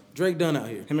 bro. Drake done out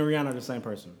here. Him and Rihanna are the same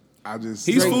person. I just.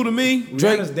 He's Drake- food to me.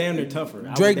 Drake- Rihanna's damn near tougher. I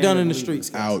would Drake damn done near in the believe streets.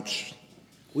 it. Guys. Ouch.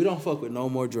 We don't fuck with no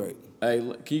more Drake. Hey,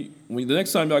 look, when the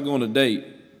next time y'all go on a date,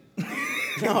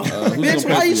 No, who's bitch,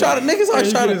 gonna why pay you for trying to niggas Hey, are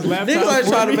you trying get to his laptop niggas are for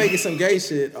trying to me? make it some gay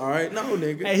shit. All right, no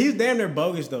nigga. Hey, he's damn near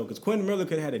bogus though, because Quentin Miller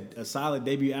could have had a solid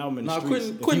debut album in the Nah, streets.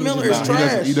 Quentin- if Quentin he was Miller just is out here.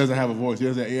 trash. He doesn't have a voice. He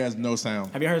has no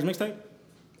sound. Have you heard his mixtape?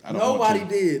 I don't want Nobody to.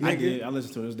 did, I nigga. did. I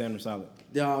listened to it. It was damn near solid.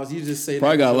 Y'all, you just say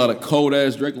probably that. got a lot of cold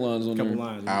ass Drake lines on A couple there.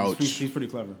 lines. Ouch. He's pretty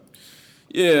clever.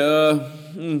 Yeah,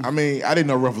 I mean, I didn't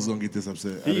know Ruff was gonna get this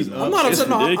upset. I He's didn't know. I'm not It's upset.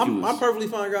 No, I'm ridiculous. perfectly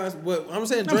fine, guys. But I'm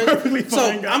saying Drake. perfectly So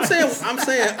fine, I'm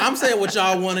guys. saying what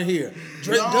y'all want to hear.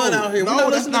 Drake No, done out here. no, We're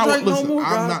not that's listening not to what- Drake no listen, more,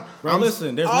 I'm guys. not- Bro,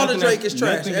 listen. There's all the nothing Drake that's- is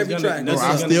trash, nothing every gonna- track. Bro, nothing's I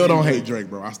gonna still be don't Drake. hate Drake,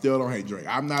 bro. I still don't hate Drake.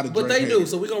 I'm not a But Drake they hater. do,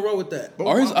 so we're gonna roll with that.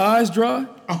 are his eyes dry?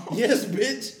 Yes,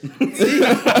 bitch. See?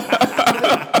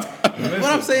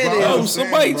 What I'm saying is, Oh,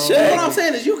 somebody bro. check. what I'm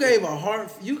saying is, you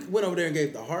went over there and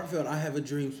gave the heartfelt. I have a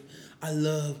dream. I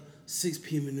love 6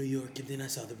 p.m. in New York, and then I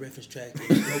saw the reference track.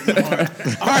 And it broke my heart.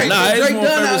 All right, Nah, so it's Drake one of my done favorite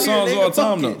out here, songs of nigga. all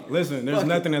time, Fuck it. though. Listen, there's Fuck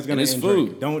nothing that's gonna And it's end food.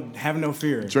 Drake. Don't have no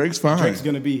fear. Drake's fine. Drake's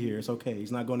gonna be here. It's okay.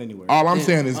 He's not going anywhere. All I'm Yeah,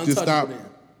 saying is just untouchable stop. then.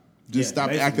 Just Yeah, stop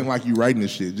basically. acting like you writing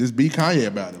this shit. Just be Kanye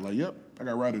about it. Like, yep, I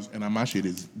got writers, and my shit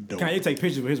is dope. Kanye take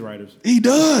pictures with his writers. He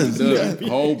does. He The does.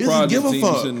 whole He doesn't project give a team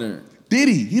fuck. sitting there.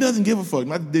 Diddy, he doesn't give a fuck.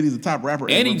 Not that Diddy's the top rapper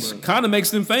And ever, he but- kind of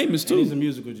makes them famous And he's a too,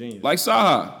 musical genius. like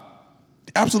Saha.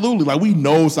 absolutely. Like we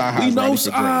know Sci-Hi's We know writing for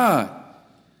Drake. Saha.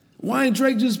 Why ain't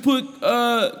Drake just put Quentin Miller How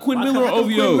on come Quentin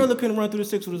Miller OVO? couldn't run through the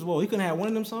six with his wall. He couldn't have one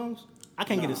of them songs. I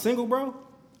can't get a single, bro.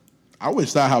 I wish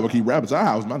Sci-Hi would keep rapping.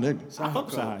 Sci-Hi was my nigga. I fuck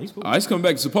with Saha. He's cool. He's coming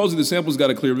back. Supposedly the samples got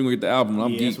to clear. We're gonna get the album.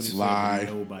 I'm Yeah, that's what geeked. he Lie.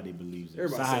 said. Nobody believes it.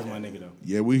 Everybody Saha's say my nigga though.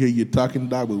 Yeah, we hear you talking,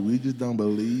 dog, but we just don't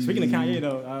believe. Speaking of Kanye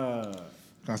though,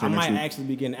 Concert I next might week. actually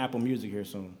be getting Apple Music here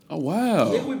soon. Oh wow.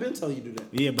 Nigga, we've been telling you to do that.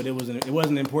 Yeah, but it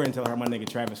wasn't important until I heard my nigga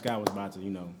Travis Scott was about to,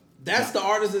 That's the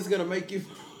artist that's gonna make you.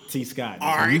 T Scott.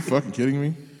 Are you fucking kidding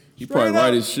me? He probably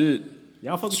write his shit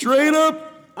Y'all fuck with T. straight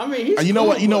up. I mean, he's You know cool,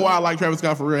 what? You know but- why I like Travis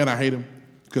Scott for real, and I hate him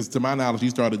because to my knowledge, he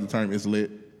started the term "it's lit,"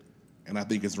 and I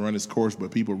think it's run its course. But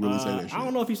people really say that shit. I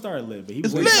don't know if he started lit, but he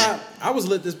It's was lit. I was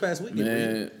lit this past weekend.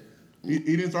 Man, He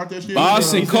didn't start that shit.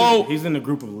 Boss and Cole. He's in the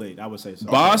group of lit. I would say so.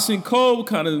 Boss and Cole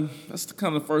that's the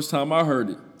kind of first time I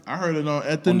heard it. I heard it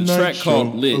at the On the night track show.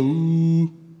 called Lit.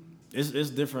 Ooh. It's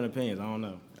different opinions. I don't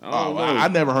know. Oh, I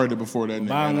never heard it before that.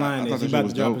 Bottom nigga. line I is thought he that shit about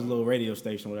was to drop dope. his little radio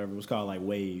station, whatever. It was called like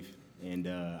Wave, and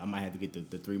I might have to get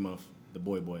the 3-month, the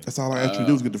boy. That's all I asked you to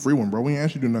do is get the free one, bro. We ain't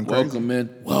asked you to do nothing crazy. Welcome, man.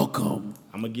 Welcome.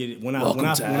 I'm gonna get it when Welcome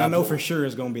to I know Apple. for sure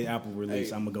it's gonna be an Apple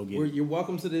release. Hey, I'm gonna go get it. You're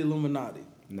welcome to the Illuminati.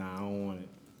 Nah, I don't want it.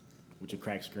 With your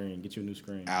cracked screen, get you a new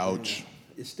screen. Ouch.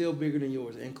 It's still bigger than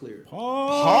yours and clear.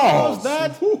 Pause.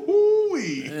 that?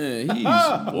 Woo-hoo-wee. Man,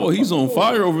 he's on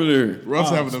fire over there. Russ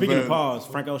having a Speaking bad. of pause,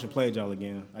 Frank Ocean played y'all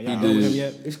again. Are y'all He done with did. him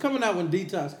yet? It's coming out when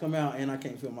Detox come out, and I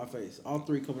can't feel my face. All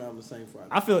three coming out on the same Friday.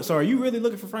 I feel so. Are you really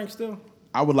looking for Frank still?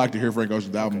 I would like to hear Frank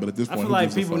Ocean's album, but at this I point, feel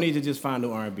like people need to just find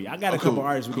new R&B. I got a couple cool,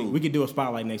 artists. cool. We could do a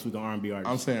spotlight next week on R&B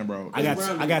artists. I'm saying, bro. I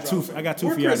got two for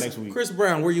y'all next week. Chris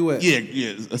Brown, where you at? Yeah,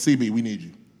 a CB, we need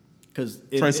you. Because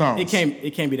Trey Songz.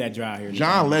 it can't be that dry here.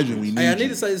 John Legend, we need you. Hey, I need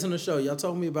to say this on the show. Y'all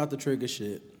told me about the Trigger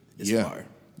shit. It's fire.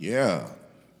 Yeah.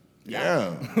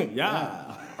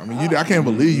 Yeah. I mean, I can't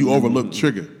believe you overlooked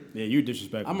Trigger. Yeah, you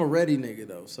disrespectful. I'm a Ready nigga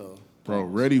though, so. Bro,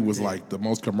 Ready was like the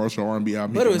most commercial R&B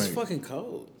album But he it was made. fucking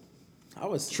cold.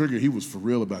 Trigger, he was for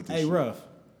real about this Hey, shit. Ruff.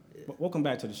 Welcome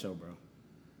back to the show, bro.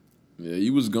 Yeah,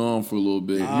 you was gone for a little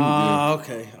bit.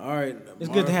 Okay. All right. It's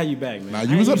good to have you back, man. Nah,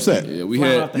 you was upset. Yeah,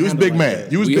 You was big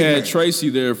mad. You was we big had mad. Tracy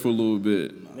there for a little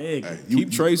bit. Nigga.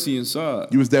 Keep Tracy inside.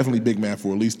 You was definitely big mad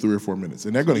for at least 3 or 4 minutes,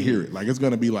 and they're gonna hear it. Like it's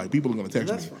gonna be like people are gonna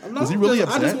text me. Was he really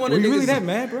upset? I just wanted Were you niggas really that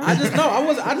mad, bro? I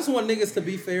just want niggas to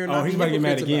be fair. And Oh, not he's be about to get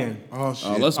mad hypocrites again. Oh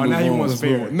shit! Let's move now you on. want Let's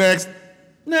fair. move on. Next.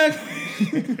 Next.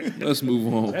 Let's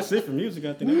move on. That's it for music,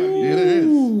 I think. That might be Yeah, it. it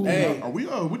is. Hey. Are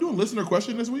we doing listener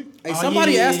question this week? Hey,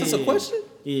 somebody yeah, asked us a yeah. question.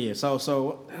 Yeah, so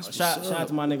shout out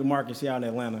to my nigga Marcus. He out in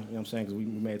Atlanta. You know what I'm saying? Because we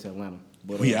made it to Atlanta.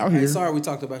 But, We out Hey, here. sorry we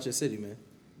talked about your city, man.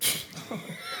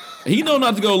 He know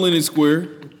not to go Lennon Square.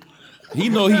 He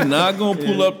know he not gonna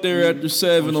pull up there after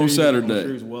 7 on I'm Saturday.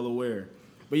 sure he's well aware.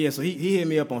 But yeah, so he hit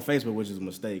me up on Facebook, which is a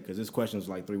mistake because this question is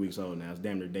like 3 weeks old now. It's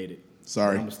damn near dated.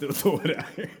 Sorry. I'm still throw it out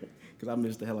here because I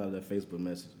missed the hell out of that Facebook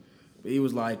message. But he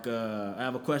was like, I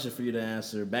have a question for you to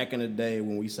answer. Back in the day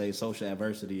when we say social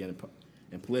adversity and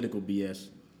political BS,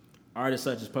 artists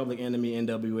such as Public Enemy,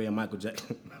 NWA, and Michael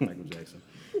Jackson.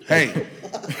 Hey,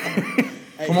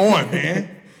 come on,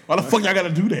 man. Why the fuck y'all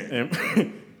gotta do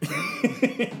that?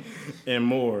 and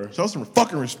more Show some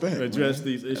fucking respect. address man.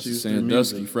 these issues through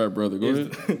Sandusky, music. frat brother. Go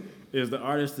ahead. Is the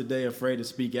artist today afraid to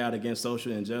speak out against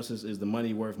social injustice? Is the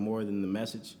money worth more than the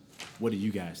message? What do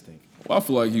you guys think? Well, I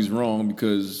feel like he's wrong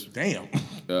because Damn.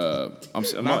 I'm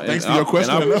thanks for your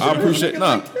question. I appreciate.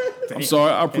 I'm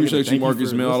sorry. I appreciate Thank you, you Marcus,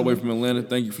 for man, all the way listening. from Atlanta.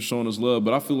 Thank you for showing us love.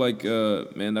 But I feel like,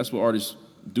 man, that's what artists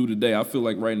do today. I feel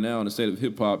like right now in the state of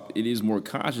hip hop, it is more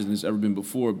conscious than it's ever been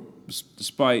before,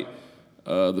 despite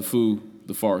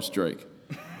the Forest Drake.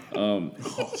 Oh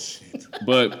shit.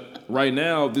 But right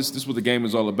now, this is what the game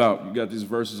is all about. You got these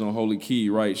verses on Holy Key,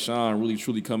 right? Sean really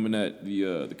truly coming at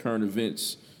the current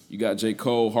events. You got J.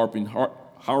 Cole harping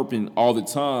all the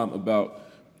time about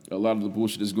a lot of the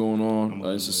bullshit that's going on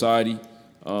in society.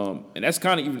 And that's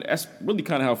really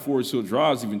kind of how Forest Hill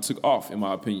Drives even took off, in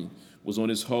my opinion. Was on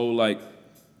this whole like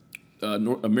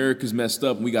America's messed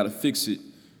up and we got to fix it.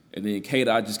 And then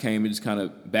K-Dot just came and just kind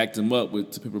of backed him up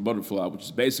with To Pimp a Butterfly, which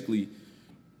is basically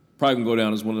probably gonna go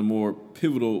down as one of the more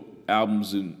pivotal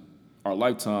albums in our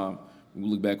lifetime when we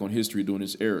look back on history during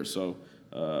this era. So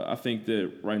I think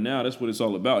that right now that's what it's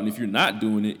all about. And if you're not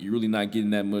doing it, you're really not getting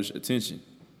that much attention.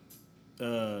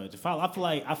 To follow, I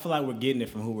feel like we're getting it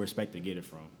from who we expect to get it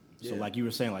from. So like you were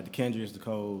saying, like the Kendricks, the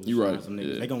Coles, You right. some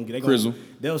niggas, Yeah. they gonna Crizzle.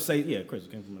 they'll say Crizzle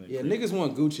came from a nigga. Yeah, niggas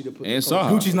want Gucci to put And the Saw.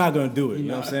 Gucci's not gonna do it. You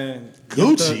know what I'm saying?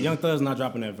 Gucci? Young Thug's not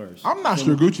dropping that verse. I'm not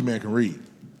sure Gucci Man can read.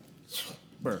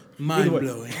 Bro. mind Either way.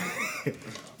 blowing.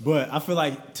 But I feel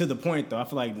like, to the point though, I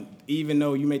feel like even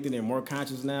though you make it more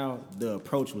conscious now, the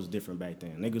approach was different back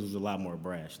then. Niggas was a lot more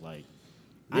brash. Like,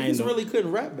 Niggas really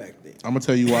couldn't rap back then. I'm gonna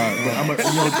tell you why.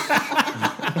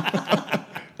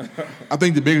 I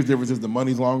think the biggest difference is the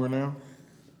money's longer now.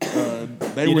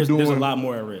 There's a lot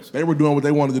more at risk. They were doing what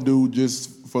they wanted to do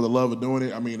just for the love of doing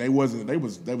it. I mean, they was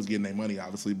getting their money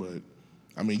obviously, but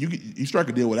I mean, you strike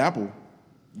a deal with Apple,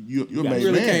 you're a made You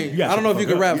really man. can't. I don't know if you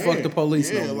can rap "Fuck the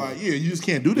Police" Yeah, no more. you just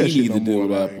can't do that He shit need no to more. deal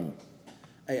with like, Apple.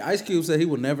 Hey, Ice Cube said he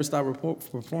would never stop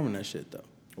performing that shit though.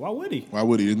 Why would he? why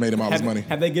would he? It made him all his money.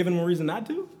 Have they given him a reason not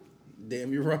to?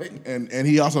 Damn, you're right. And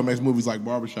he also makes movies like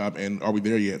Barbershop and Are We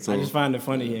There Yet? So I just find it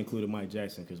funny he included Mike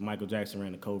Jackson because Michael Jackson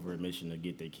ran a covert mission to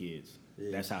get their kids.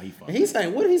 That's how he fought. And he's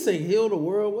saying, what did he say? Heal the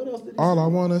world. What else did he all say? I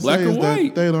want to Black say and is that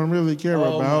white. they don't really care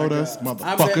Oh, my about us, God.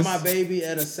 motherfuckers. I met my baby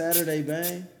at a Saturday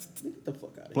bang. Get the fuck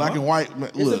out of here. Black and white. Man,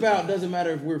 It's look. about doesn't matter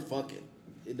if we're fucking.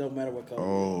 It don't matter what color.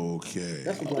 Okay.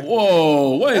 That's what black.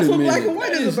 Whoa, wait That's a what minute. black and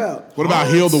white is about. What about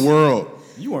Heal the World?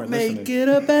 You weren't Make listening. it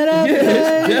a better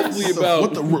place. Definitely about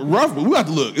What the rough? We got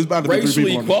to look. It's about to be racial three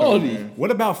people on the show, equality. man.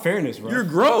 What about fairness, bro? You're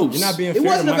gross. You're not being It fair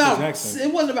wasn't to Michael about. Jackson.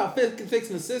 It wasn't about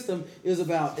fixing the system. It was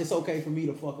about it's okay for me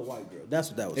to fuck a white girl. That's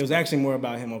what that was. It was actually more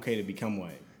about him okay to become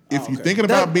white. If you're okay. thinking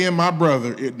about being my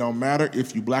brother, it don't matter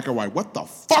if you black or white. What the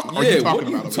fuck are Yeah, you what talking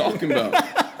are you about? talking about?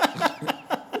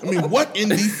 I mean, what in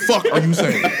the fuck are you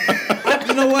saying?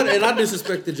 You know what? And I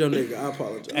disrespected your nigga. I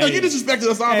apologize. No, you disrespected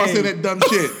us all by Hey. saying that dumb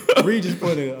shit. Reed just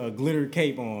put a glitter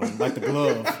cape on, like the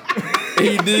glove.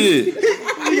 He did.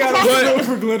 How got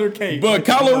for glitter cake. But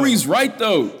Kylo Reese right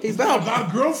though. He's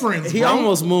About girlfriends, He bro.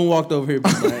 almost moonwalked over here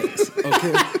by my ass.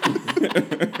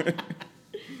 Okay.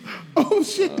 Oh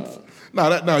shit.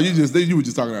 You were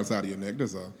just talking outside of your neck.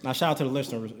 That's all. Now, shout out to the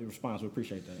listener response. We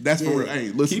appreciate that. That's for real. Hey,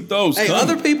 listen. Keep those. Hey, coming.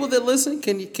 other people that listen,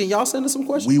 can y'all send us some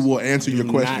questions? We will answer your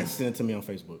Not questions. send it to me on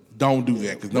Facebook. Don't do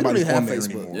that because We don't nobody's even on have there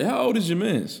Facebook. anymore. Yeah, how old is your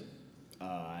man's?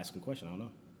 Ask a question. I don't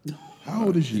know. How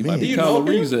old is your Might man? be you know Kylo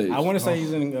Reese age. I want to say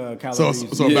he's in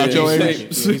California. So about your Yeah, age?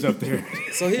 He's up there.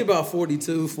 So he about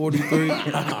 42, 43.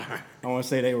 I want to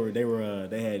say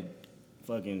they had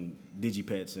fucking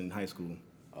digipets in high school.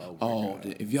 Oh,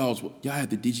 if y'all had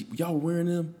the y'all were wearing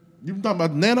them? You talking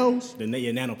about nanos? The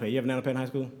nanopet. You have a nanopet in high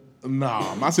school?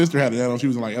 Nah, my sister had a nano. She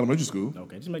was in like elementary school.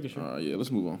 Okay, just making sure. Yeah, let's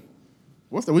move on.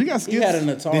 What's that? Well, you got He skits? had an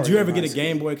Atari. Did you ever in get a high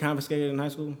Game Boy confiscated in high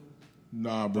school?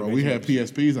 Nah, bro. We had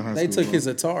PSPs in high They school. took his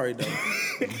Atari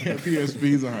though. We had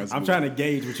PSPs in high school. I'm trying to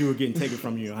gauge what you were getting taken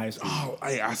from you in high school. Oh,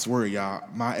 hey, I swear, y'all,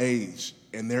 my age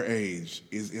and their age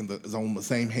is on the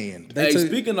same hand. Hey, took-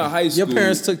 speaking of high school, Your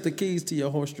parents took the keys to your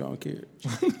horse-drawn carriage.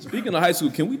 Speaking of high school,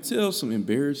 can we tell some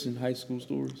embarrassing high school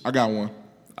stories? I got one.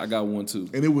 I got one too.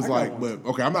 And it was like, but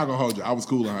okay, I'm not gonna hold you. I was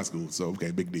cool in high school, so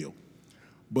okay, big deal.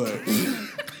 But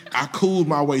I cooled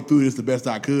my way through this the best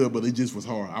I could, but it just was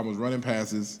hard. I was running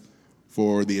passes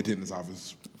for the attendance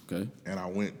office, Okay. and I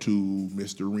went to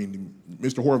Mr.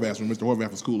 Horvath when Mr.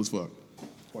 Horvath was cool as fuck.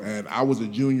 And I was a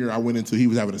junior. He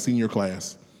was having a senior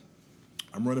class.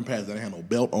 I'm running past that. I had no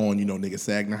belt on, nigga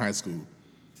sagging in high school.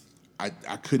 I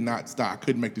could not stop. I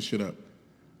couldn't make this shit up.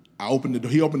 I opened the door.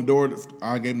 He opened the door.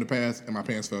 I gave him the pass, and my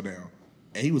pants fell down.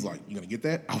 And he was like, "You gonna get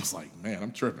that?" I was like, "Man,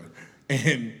 I'm tripping."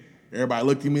 And everybody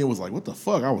looked at me and was like, "What the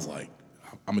fuck?" I was like,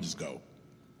 "I'm gonna just go."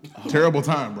 Terrible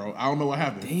time, bro. I don't know what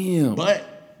happened. Damn.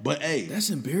 But hey, That's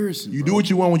embarrassing. you bro. do what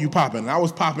you want when you popping. And I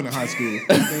was popping in high school.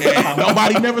 And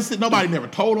nobody never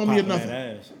told on me or Popping nothing.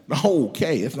 that ass.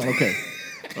 Okay, it's not okay.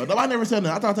 Nobody never said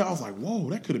that. I was like, whoa,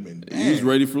 that could have been bad. He was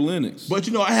ready for Linux. But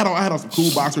I had on some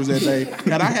cool boxers that day.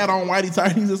 Had I had on whitey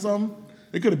tighties or something,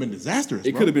 it could have been disastrous.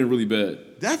 It could have been really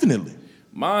bad. Definitely.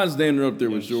 Mine's damn near up there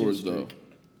with yours though.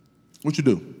 What you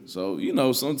do?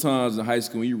 So sometimes in high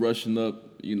school when you rushing up,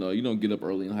 you don't get up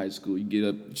early in high school. You get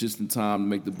up just in time to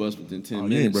make the bus within 10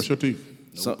 minutes. You ain't brush your teeth.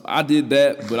 So I did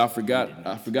that, but I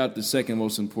forgot the second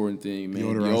most important thing, man.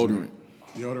 Deodorant.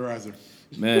 Deodorizer.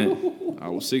 Man, I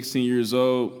was 16 years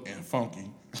old And funky.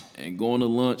 and going to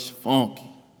lunch funky.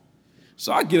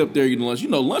 So I get up there eating lunch.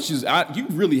 Lunch is you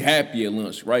really happy at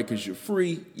lunch, right? Because you're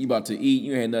free. You about to eat.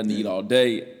 You ain't nothing to eat all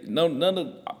day.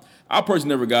 I personally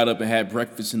never got up and had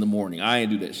breakfast in the morning. I ain't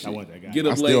do that shit. I wasn't that guy. Get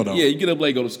up I late. still don't. Yeah, you get up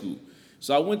late, go to school.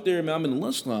 So I went there, man. I'm in the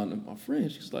lunch line, and my friend,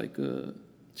 she was like,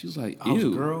 I was a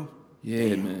ew. girl.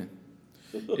 Yeah, man.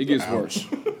 It gets worse.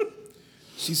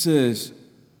 She says,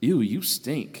 ew, you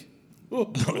stink.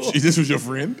 This was your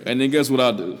friend? And then guess what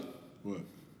I do? What?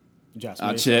 Josh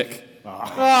I Smith. check.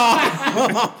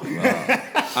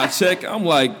 I check. I'm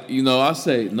like, I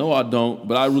say, no, I don't,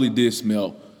 but I really did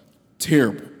smell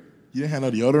terrible. You didn't have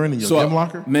no deodorant in your gym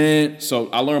locker? Man, so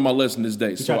I learned my lesson this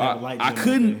day. So tried to have a light I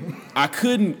gym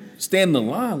couldn't stand in the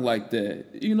line like that.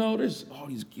 There's all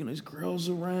these, these girls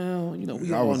around.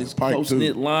 We I all was on a this pike, close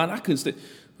knit line. I couldn't stay.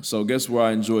 So guess where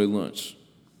I enjoy lunch?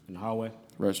 In the hallway.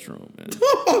 Restroom, man.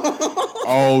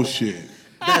 Oh, shit.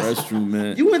 Restroom,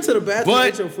 man. You went to the bathroom But-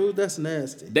 and ate your food? That's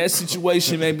nasty. That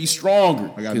situation made me stronger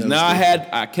I got because another now story.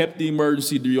 I kept the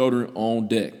emergency deodorant on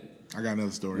deck. I got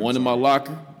another story. One in my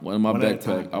locker, one in my One at a backpack.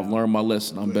 time. I've learned my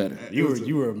lesson. I'm better.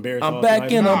 You were embarrassed. I'm all back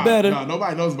night. in. I'm better. Nah,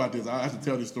 nobody knows about this. I have to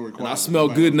tell this story quietly. And I smell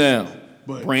Nobody good knows. now.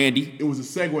 But Brandy. It was a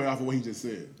segue off of what he just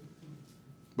said.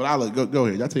 But I'll go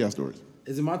ahead. Y'all tell y'all stories.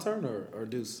 Is it my turn or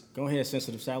Deuce? Go ahead,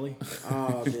 sensitive Sally.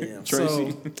 Oh damn.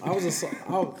 Tracy. So I was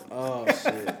oh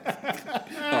shit.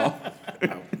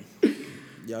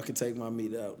 Y'all can take my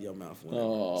meat out your mouth. You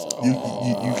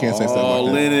can't say stuff Oh,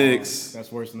 like that. Linux.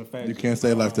 That's worse than the fact. You can't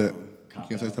say it like that. You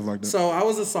can't say stuff like that. So I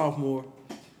was a sophomore,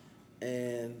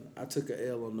 and I took an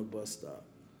L on the bus stop.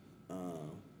 You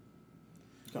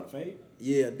caught a fade?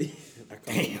 Yeah, I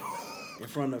caught it in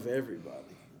front of everybody.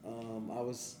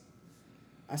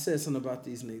 I said something about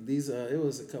these niggas. It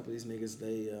was a couple of these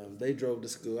niggas. They drove to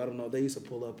school. I don't know. They used to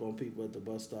pull up on people at the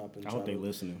bus stop and I hope they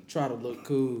listening. try to look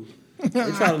cool.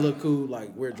 They try to look cool,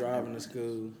 like we're driving to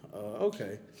school.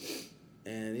 Okay,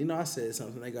 and I said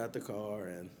something. They got the car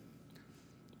and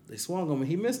they swung on me.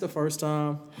 He missed the first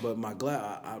time, but my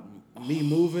me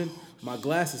moving, my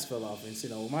glasses fell off. And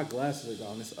when my glasses are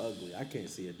gone, it's ugly. I can't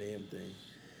see a damn thing.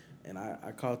 And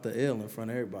I caught the L in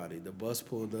front of everybody. The bus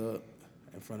pulled up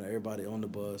in front of everybody on the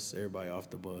bus, everybody off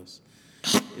the bus.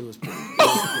 It was pretty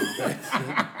bad.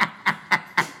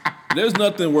 There's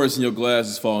nothing worse than your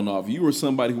glasses falling off. You were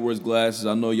somebody who wears glasses.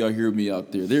 I know y'all hear me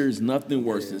out there. There is nothing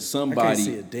worse than somebody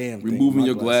see a damn thing removing with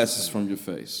your my glasses from your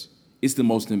face. It's the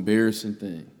most embarrassing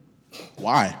thing.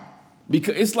 Why?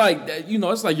 Because it's like,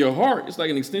 it's like your heart. It's like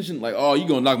an extension. Like, oh, you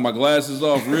gonna knock my glasses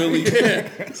off, really?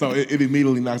 So it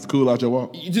immediately knocks the cool out your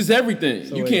walk. Just everything.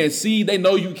 So you wait. can't see. They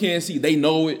know you can't see. They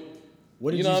know it.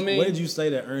 What did You know what I mean? What did you say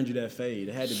that earned you that fade?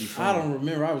 It had to be fun. I don't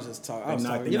remember. I was just talking. I was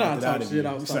knocked talking. it You know how out I talk of shit. you.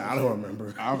 I was You said, talking I shit. don't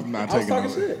remember. I'm not I was taking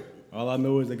talking over. shit. All I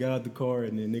know is I got out the car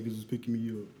and then niggas was picking me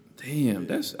up. Damn,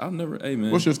 I've never. Hey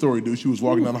man, What's your story, dude? She was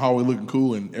walking down the hallway looking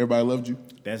cool and everybody loved you?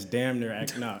 That's damn near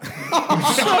nah.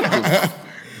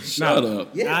 shut up.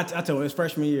 Yeah. I told you, it's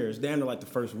freshman year. It's damn near like the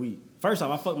first week. First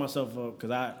off, I fucked myself up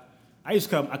because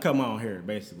I cut my own hair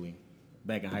basically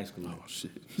back in high school. Oh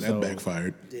shit. That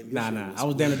backfired. Nah. I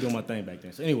was damn near doing my thing back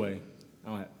then. So anyway, I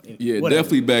don't have, Yeah, whatever.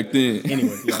 definitely back then.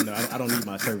 Anyway, y'all know I don't need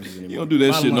my services anymore. You don't do that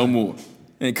Bottom shit no line. more.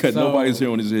 Ain't cut So, nobody's hair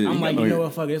on his head. I'm He like, got you no know hair.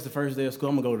 what, fuck it, it's the first day of school.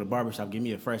 I'm gonna go to the barbershop, give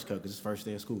me a fresh cut, because it's the first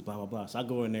day of school, blah, blah, blah. So I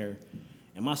go in there,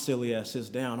 and my silly ass sits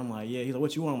down. I'm like, yeah. He's like,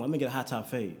 what you want? I'm like, let me get a high top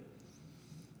fade.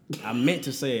 I meant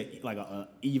to say it like a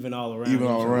even all around. Even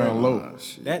all around low.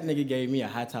 That nigga gave me a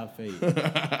high top fade.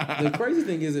 The crazy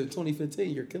thing is, in 2015,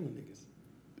 you're killing niggas.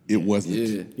 It wasn't.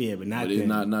 Yeah, Yeah, but not but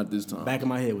then. not this time. Back of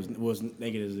my head was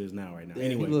negative as it is now right now.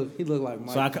 Anyway. He looked like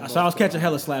Mike. So I was catching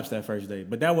hella slaps that first day,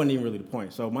 but that wasn't even really the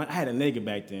point. So I had a nigga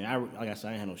back then. Like I said,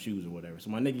 I ain't had no shoes or whatever. So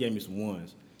my nigga gave me some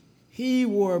ones. He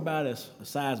wore about a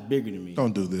size bigger than me.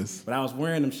 Don't do this. But I was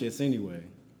wearing them shits anyway. So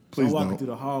Please I'm walking don't. through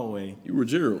the hallway. You were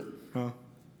Gerald Huh?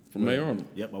 from May Arnold.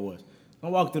 Yep, I was.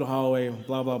 I'm walking through the hallway,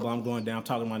 blah, blah, blah. I'm going down,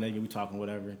 talking to my nigga, we talking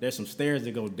whatever. There's some stairs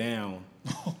that go down.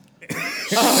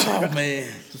 Oh man.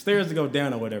 Some stairs that go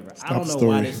down or whatever. I don't the know story.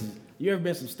 why this is. You ever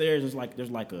been some stairs? There's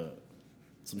like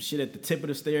some shit at the tip of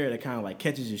the stair that kind of like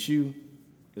catches your shoe.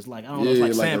 It's like, I don't know, Yeah, it's like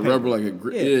like a sandpaper. rubber, like a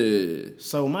grip. Yeah.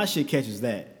 So my shit catches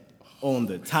that on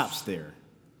the top stair.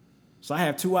 So I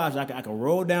have two options. I could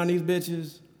roll down these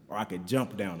bitches or I could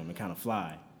jump down them and kind of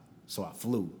fly. So I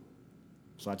flew.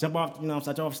 So I jump off, so I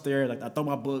jump off the stairs. Like I throw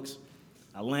my books.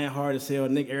 I land hard as hell.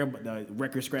 Nigga, everybody, the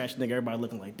record scratch nigga, everybody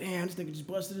looking like, damn, this nigga just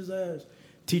busted his ass.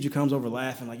 Teacher comes over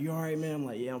laughing like, you all right, man? I'm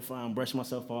like, yeah, I'm fine. I'm brushing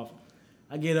myself off.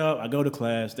 I get up. I go to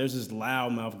class. There's this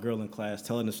loudmouth girl in class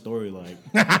telling the story like,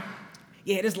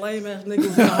 yeah, this lame ass nigga was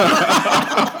in the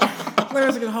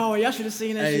hallway. In the hallway. Y'all should have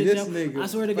seen that Hey, shit, this Joe. nigga I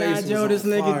swear to face God, was Joe, on this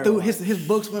nigga fire, threw like- his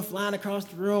books went flying across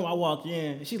the room. I walk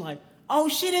in, and she's like, oh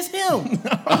shit, it's him.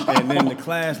 And then the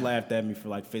class laughed at me for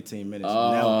like 15 minutes.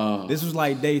 Now, this was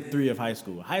like day 3 of high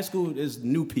school. High school is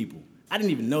new people. I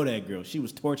didn't even know that girl. She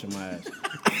was torching my ass.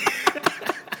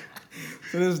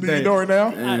 To this Do day. you know her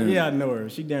now? Yeah, I know her.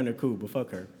 She damn near cool, but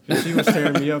fuck her. She was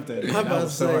tearing me up that day. I'm That about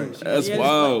was to so say, hurt. That's Yeah,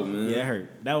 wild, man. Yeah, it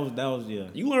hurt. That was yeah.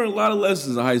 You learned a lot of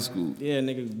lessons in high school. Yeah,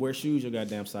 nigga, wear shoes your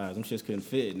goddamn size. Them shits couldn't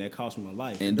fit, and that cost me my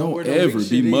life. And Don't don't wear no ever weak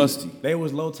be shit either. musty. They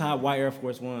was low top white Air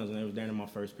Force Ones, and they was down in my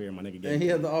first pair. My nigga gave And he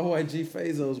me. had the all white G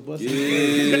Fazos busting.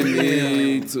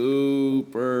 Yeah,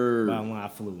 super. Bottom line, I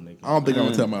flew, nigga. I don't think I'm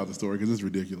gonna tell my other story because it's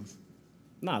ridiculous.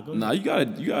 Nah, go ahead. Nah, you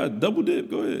got a double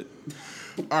dip. Go ahead.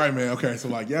 All right, man. Okay, so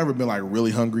like, you ever been like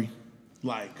really hungry?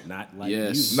 Like, Not like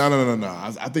Yes. you. no.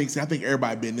 I think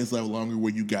everybody been this level longer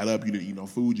where you got up, you didn't eat no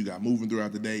food, you got moving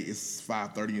throughout the day. It's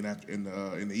 5:30 in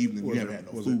the evening. You haven't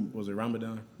had no food. Was it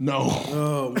Ramadan? No.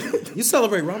 Oh, you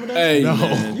celebrate Ramadan? Hey,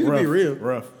 man. You can be real.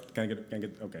 Rough. Can I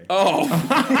get okay. Oh,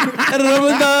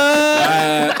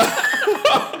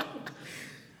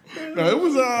 No, it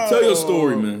was. tell your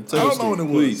story, man. Tell I your don't know story. what it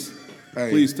was. Please. Hey.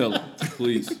 Please tell it.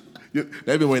 Please.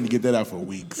 They've been waiting to get that out for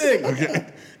weeks. Okay.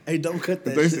 Hey, don't cut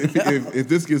that If, shit. if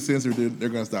this gets censored, they're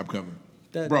gonna stop coming.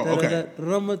 Bro, okay.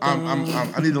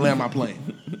 I need to land my plane.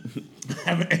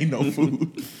 Haven't ate no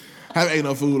food. Haven't ate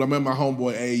no food. I'm at my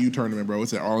homeboy AAU tournament, bro.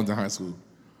 It's at Arlington High School.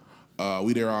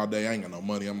 We there all day. I ain't got no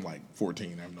money. I'm like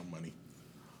 14. I have no money.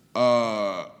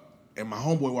 And my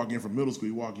homeboy walk in from middle school.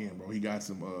 He walk in, bro. He got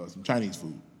some Chinese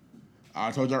food.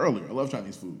 I told you earlier, I love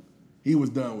Chinese food. He was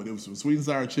done with it. It was some sweet and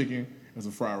sour chicken and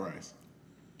some fried rice.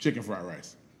 Chicken fried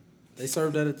rice. They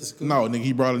served that at the school? No, nigga,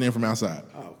 he brought it in from outside.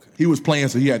 Oh, okay. He was playing,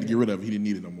 so he had to get rid of it. He didn't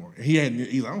need it no more.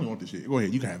 He's like, I don't want this shit. Go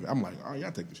ahead, you can have it. I'm like, all right,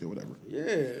 y'all take the shit, whatever.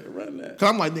 Yeah, run that. Cause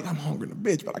I'm like, nigga, I'm hungry in a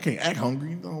bitch, but I can't act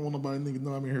hungry. I don't want nobody nigga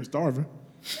know I'm in here starving.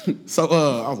 So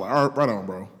I was like, all right, right on,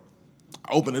 bro.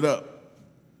 I open it up.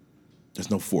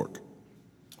 There's no fork.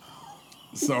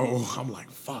 So I'm like,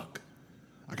 fuck.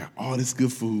 I got all this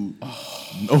good food,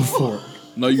 no fork.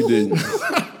 No, you didn't.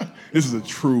 This is a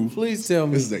true. Please tell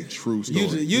me. This is a true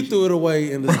story. You threw it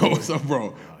away in the bro. store. So,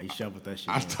 bro, Oh, he shoveled that shit.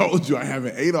 I told you I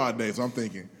haven't ate all day, so I'm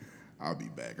thinking I'll be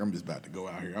back. I'm just about to go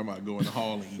out here. I'm about to go in the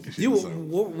hall and eat the shit. or something.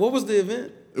 What was the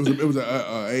event? It was a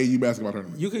AAU basketball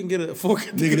tournament. You can get a fork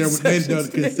at the Nigga, concession the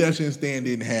stand. concession stand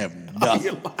didn't have Oh,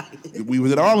 you're nothing. lying. We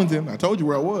was at Arlington. I told you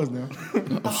where I was now.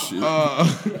 Oh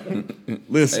shit.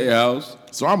 Listen. Hey, House.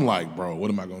 So I'm like, bro, what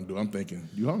am I gonna do? I'm thinking,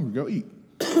 you hungry? Go eat.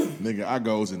 Nigga, I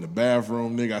goes in the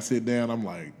bathroom. Nigga, I sit down. I'm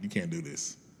like, you can't do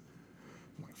this.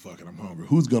 I'm like, fuck it, I'm hungry.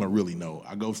 Who's gonna really know?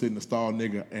 I go sit in the stall,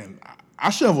 nigga, and I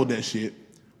shoveled that shit.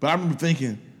 But I remember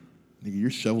thinking, nigga, you're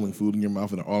shoveling food in your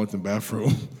mouth in the Arlington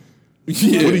bathroom.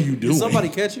 Yeah. What are you doing? Did somebody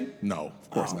catch you? No, of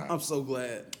course not. I'm so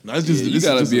glad. No, it's just, Yeah, you this is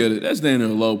gotta just be a- at it. That's down at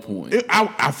a low point.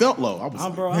 I felt low. I was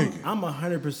like, nigga. I'm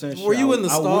 100% sure. Were you in the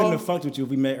I stall? wouldn't have fucked with you if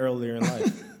we met earlier in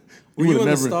life. Were you would've in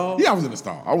the stall? Yeah, I was in the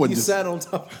stall. I wasn't You just. sat on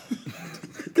top.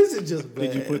 This is just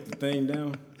bad. Did you put the thing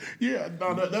down? Yeah,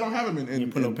 no, they don't have them in. You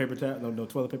put no paper towel, no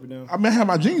toilet paper down? I had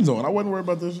my jeans on. I wasn't worried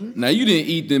about this shit. Now you didn't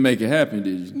eat then make it happen,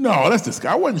 did you? No, that's the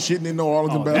guy. I wasn't shitting in no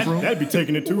Arlington bathroom. That'd be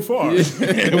taking it too far.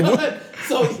 What?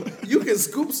 So you can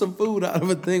scoop some food out of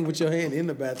a thing with your hand in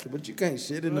the bathroom, but you can't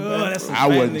shit in the Oh, that's bathroom. some I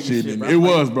fat wasn't nigga shitting. shit, bro. It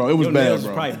was, bro. It was Your bad, nails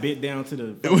bro. probably bit down to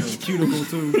the was- cuticle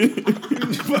too.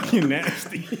 Fucking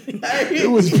nasty. It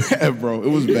was bad, bro. It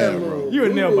was bad, bro. You a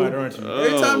nail biter, aren't you?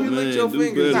 Every time you man, lick your do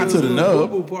fingers, better. Not to the there's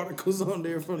nub. boo particles on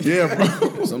there from Yeah,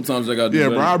 bro. Sometimes I gotta do Yeah,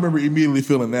 better. bro. I remember immediately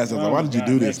feeling that. So I was like, why did you God,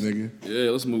 do this, that's- nigga?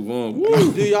 Yeah, let's move on.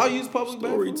 Woo. Do y'all use public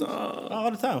Story bathrooms? time.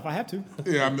 All the time, if I have to.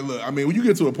 Yeah, I mean, look. I mean, when you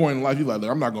get to a point in life, you're like, look,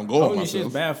 I'm not gonna go on Holding your shit's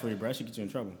myself. bad for you, bro. That should get you in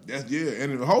trouble. That's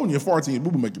and holding your farts in your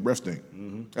boo make your breath stink.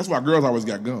 That's why girls always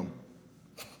got gum.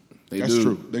 They That's do.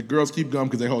 true. The girls keep gum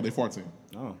because they hold their farts in.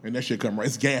 Oh. And that shit come right.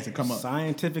 It's gas and come up.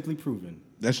 Scientifically proven.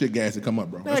 That shit gas and come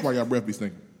up, bro. That's why y'all breath be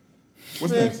stinking.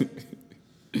 What's next?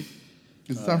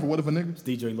 Is it time for what if a nigga? It's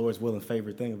DJ Lord's will and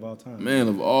favorite thing of all time. Man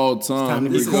of all time, time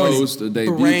here to it get goes the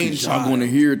debut. brain 'Cause Y'all child. going to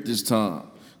hear it this time.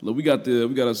 Look, we got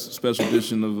a special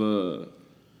edition of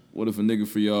What If a Nigga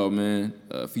for y'all, man,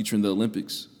 featuring the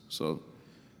Olympics. So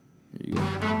here you go.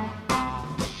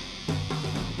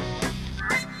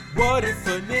 What if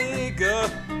a nigga?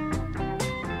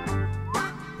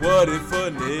 What if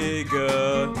a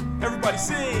nigga? Everybody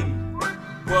sing.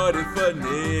 What if a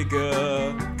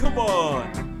nigga? Come on.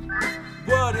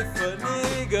 What if a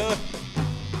nigga?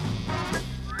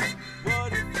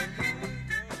 What if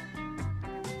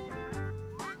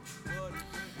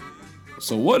a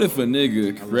So what if a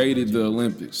nigga created the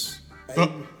Olympics?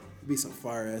 Be some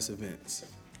fire ass events.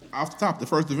 Off the top, the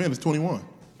first event is 21.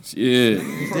 Yeah.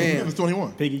 First Damn. event is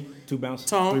 21. Piggy, 2 bounce,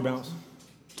 Tom. 3 bounce.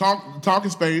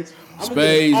 Talking spades.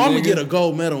 Spades, I'm gonna nigga. get a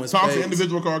gold medal in Talking spades.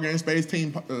 individual card game, spades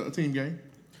team game.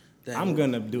 Damn. I'm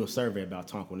gonna do a survey about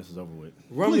Tonk when this is over with.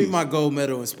 Run Please. me my gold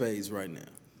medal in spades right now.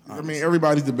 I mean,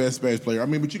 everybody's the best spades player. I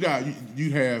mean, but you'd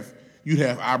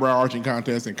have eyebrow arching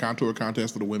contests and contour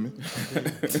contests for the women.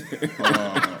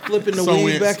 Flipping the Sew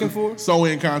weave in- back and forth. Sew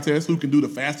in contest. Who can do the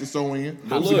fastest sew in?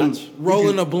 Look,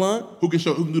 Rolling a blunt. Who can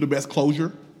do the best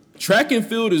closure? track and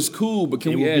field is cool, but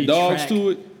can It we would add be dogs track to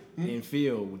it? And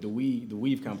field, the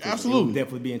weave competition. Absolutely. It would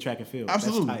definitely be in track and field.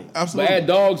 Absolutely, That's tight. But absolutely. add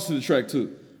dogs to the track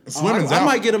too. Swimming's I out.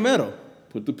 might get a medal.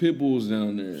 Put the pit bulls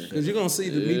down there. Cause you're gonna see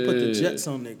me put the jets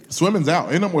on niggas. Swimming's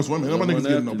out. Ain't no more swimming. Ain't no more niggas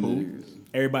getting no After pool. niggas.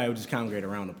 Everybody would just congregate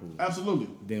around the pool. Absolutely.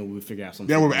 Then we would figure out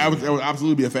something. That would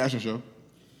absolutely be a fashion show.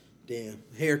 Damn.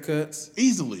 Haircuts.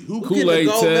 Easily. Who Who could? get the Kool-Aid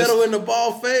gold test. medal in the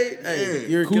ball fade? Hey, Yeah.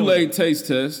 you're killing. Kool-Aid taste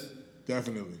test,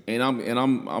 Definitely. and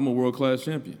I'm a world class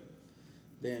champion.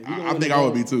 Damn, you I think I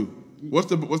would be too. What's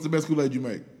the best Kool-Aid you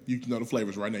make? You know the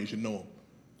flavors right now. You should know them.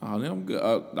 Oh, man, I'm good.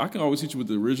 I can always hit you with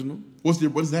the original What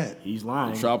is that? He's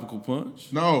lying. tropical punch.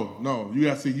 No. You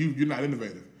gotta see. You're not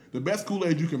innovative. The best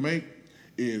Kool-Aid you can make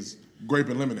is grape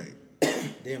and lemonade.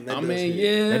 Damn, that I does mean,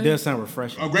 hit. That yeah. does sound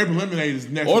refreshing. Grape and lemonade is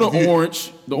next. Or the level.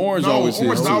 orange. The orange No, always orange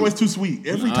hits is too. always too sweet.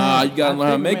 Every Ah, time. you gotta learn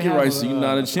how to think we make may it right have so you're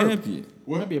not a a champion.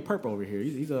 What? Might be a perp over here.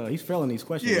 He's failing these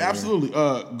questions. Yeah, over absolutely.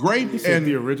 Grape said and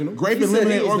the original. Grape He and said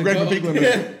he lemonade was or the grape and goat. pink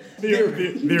lemonade. here.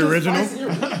 The original.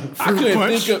 I couldn't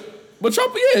punch? think of. But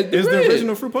tropical, yeah, Is red. the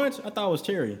original fruit punch? I thought it was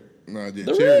cherry. No, yeah,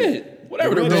 The cherry. red.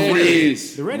 Whatever the red red is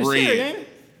is. The red is cherry, ain't it?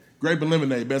 Grape and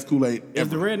lemonade, best Kool-Aid Is ever.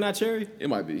 the red not cherry? It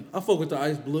might be. I fuck with the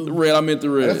ice blue. The red, I meant the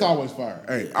red. That's always fire.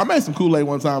 Hey, I made some Kool-Aid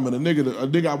one time, and a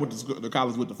nigga I went to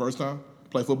college with the first time,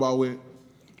 play football with,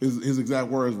 his exact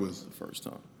words was, First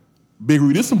time. Big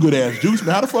Reed, this some good ass juice,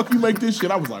 man. How the fuck you make this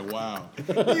shit? I was like, wow.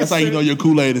 That's how you know your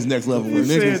Kool-Aid is next level. You When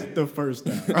niggas, said the first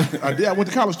time. I did. I went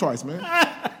to college twice, man.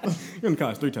 You're in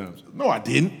college 3 times. No, I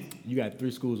didn't. You got 3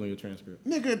 schools on your transcript.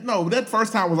 Nigga, no. That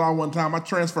first time was all one time. I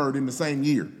transferred in the same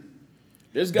year.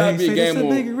 There's gotta be a game it's a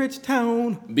big of rich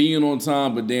town. being on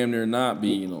time, but damn near not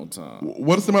being on time.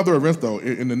 What are some other events though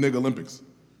in the nigga Olympics?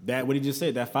 That what he just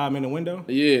said. That 5-minute window.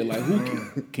 Yeah, like who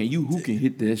can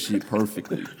hit that shit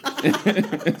perfectly?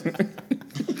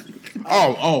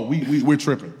 We're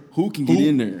tripping. Who can get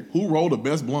in there? Who rolled the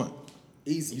best blunt?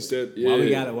 Easy. You said,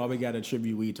 Why we gotta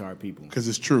attribute weed to our people? Because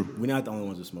it's true. We're not the only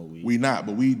ones that smoke weed. We not,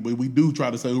 but we do try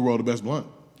to say who rolled the best blunt.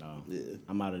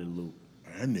 I'm out of the loop.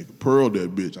 That nigga pearled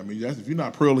that bitch. I mean, that's, if you're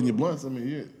not pearling your blunts, I mean,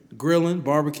 yeah. Grilling,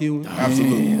 barbecuing.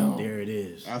 Absolutely. There it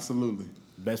is. Absolutely.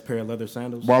 Best pair of leather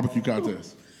sandals. Barbecue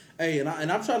contest. Hey, and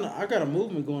I'm trying to. I got a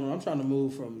movement going on. I'm trying to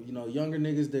move from younger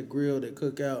niggas that grill, that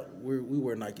cook out. We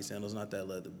wear Nike sandals, not that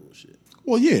leather bullshit.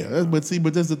 Well, yeah, but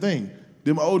that's the thing.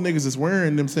 Them old niggas that's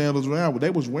wearing them sandals around, but they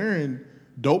was wearing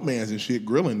dope mans and shit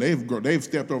grilling. They've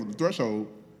stepped over the threshold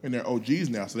and they're OGs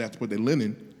now, so they have to put their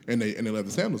linen and their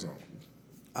leather sandals on.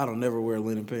 I don't never wear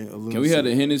linen pants. Can we have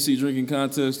a Hennessy drinking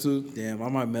contest too? Damn, I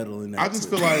might medal in that. I just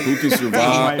feel like Who can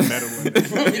survive?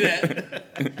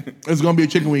 it's gonna be a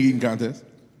chicken wing eating contest.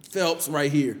 Phelps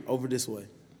right here, over this way.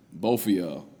 Both of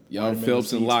y'all. Y'all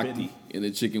Phelps and Lochte in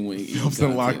the chicken wing eating Phelps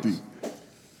and contest. Lochte.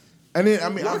 And then, I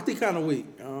mean, Lochte kind of weak.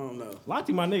 I don't know. Lochte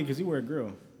my nigga because he wear a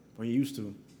grill. Or he used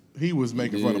to. he was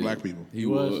making fun of black people. He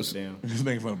was. Damn. He was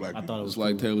making fun of black I people. thought it was It's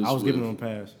like cool. Taylor I was Swift. giving him a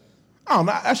pass. I don't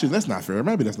know. Actually, that's not fair.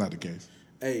 Maybe that's not the case.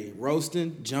 Hey,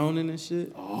 roasting, joning and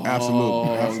shit.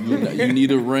 Absolutely. You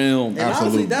need a realm. And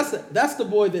absolutely. honestly, that's the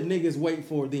boy that niggas wait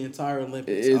for the entire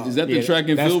Olympics. Is that the track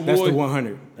and field That's boy? the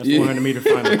 100. That's the 100 meter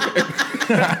final.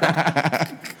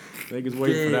 Niggas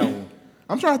waiting for that one.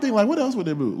 I'm trying to think, like, what else would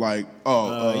they do? Like,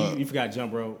 You forgot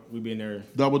jump rope. We be in there.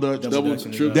 double dutch. Double dutch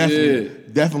in the triple.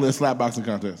 dutch. Definitely a slap boxing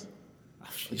contest.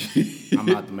 I'm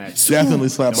out the match. Definitely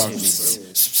slap Don't hit boxing. me,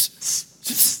 bro.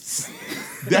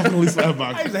 Definitely slap I used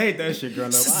boxing. to hate that shit growing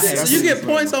up. So you get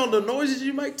points on the noises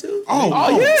you make too?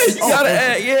 Oh yeah, you gotta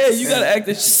act. Yeah, you gotta act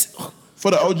this.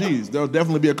 For the OGs, there'll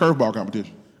definitely be a curveball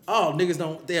competition. Oh, niggas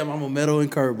don't. Damn, I'm a medal in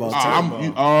curveball.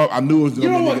 I knew it was You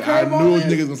know gonna what be. I curveball knew it was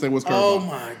is? niggas gonna say what's curveball. Oh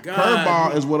my god.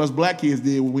 Curveball is what us black kids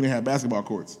did when we didn't have basketball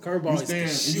courts. Curveball You is stand,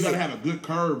 the and you gotta have a good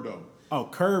curve though. Oh,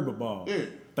 curb a ball. Yeah. I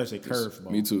thought you said curve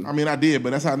ball. Me too. I mean, I did, but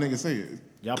that's how niggas say it.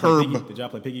 Y'all play piggy? Curb. Did y'all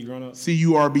play piggy growing up?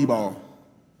 CURB ball.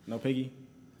 No piggy?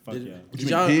 Fuck yeah.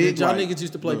 Did y'all niggas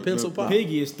used to play the- pencil pop?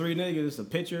 Piggy is 3 niggas. It's a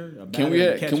pitcher, a batter, Can we and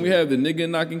a have? catcher. Can we have the nigga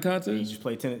knocking You contest? just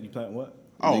play tennis. You play what?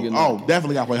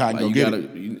 Definitely gotta play hide and go You get gotta,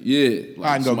 it. yeah. I can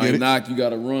Like go somebody get it. knock, you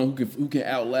gotta run. Who can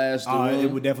outlast the run?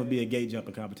 It would definitely be a gate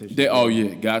jumping competition. Oh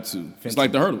yeah, got to. It's Fencing.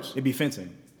 like the hurdles. It'd be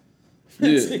fencing.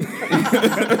 Yeah.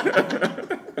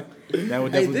 That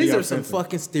would Hey, definitely these be are our some fencing.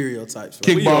 fucking stereotypes.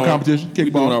 Right? Kickball competition. We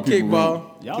doing our Kickball. people wrong.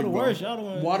 Kickball. Y'all the worst. Y'all the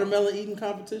worst. Watermelon eating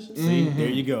competition. See, there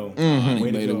you go. You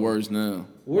Way to made it go. worse now.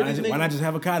 Where Why these not niggas? just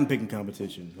have a cotton picking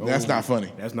competition? That's not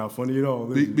funny. That's not funny at all.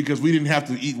 Because we didn't have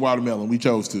to eat watermelon. We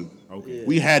chose to. Okay.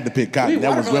 We had to pick cotton. We eat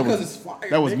watermelon 'cause it's fire,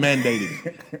 that was nigga.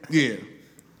 mandated. Yeah.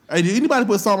 Hey, did anybody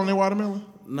put salt on their watermelon?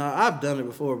 Nah, I've done it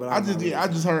before, but I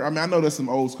just heard. I mean, I know that's some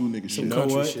old school nigga shit. know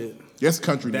country what? shit. That's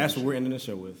country. That's nigga what we're ending the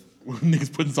show with. shit.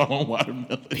 Niggas putting salt on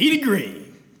watermelon. Petey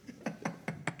Green.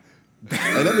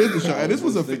 Hey, that is the show. Hey, this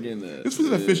was thinking that. this was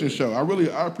an efficient show.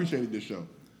 I appreciated this show.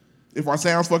 If our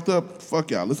sounds fucked up, fuck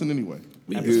y'all. Listen anyway.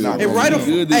 We It's good. not bro. gonna write We a-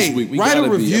 good this hey, week. We write a gotta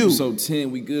be. review. Episode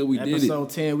 10, we good. We did it. Episode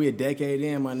 10, we a decade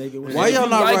in, my nigga. Why y'all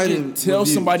not Like writing it, tell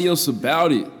reviews? somebody else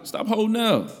about it. Stop holding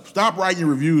out. Stop writing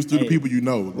reviews to the Hey, people you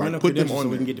know. Run Like, up put them credentials on so we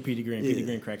there. can get to Petey Green. Petey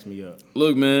Green cracks me up.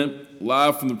 Look, man,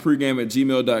 live from the pregame at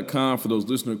gmail.com for those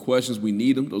listener questions. We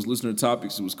need them. Those listener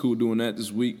topics. It was cool doing that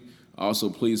this week. Also,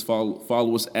 please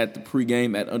follow us at the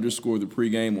pregame at _ the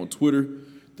pregame on Twitter,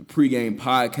 the pregame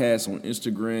podcast on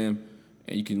Instagram,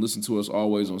 and you can listen to us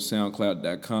always on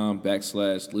soundcloud.com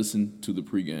 / listen to the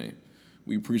pregame.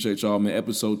 We appreciate y'all, man.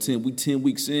 Episode 10. We 10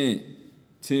 weeks in.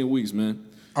 10 weeks, man.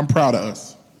 I'm proud of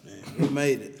us. We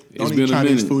made it. It's Don't been eat a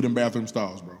Chinese minute. food in bathroom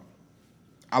stalls, bro.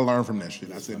 I learned from that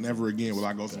shit. I said never again will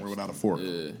I go somewhere without a fork.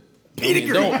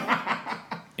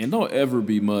 And don't ever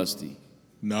be musty.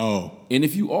 No. And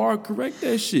if you are, correct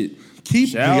that shit. Keep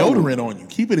Shower. deodorant on you.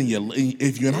 Keep it in your.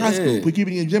 If you're in high school, Yeah. keep it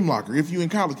in your gym locker. If you're in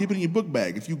college, keep it in your book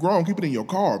bag. If you're grown, keep it in your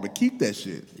car. But keep that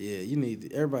shit. Yeah, you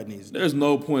need. Everybody needs. There's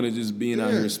no point of just being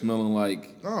out Yeah. here smelling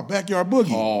like Oh, backyard boogie.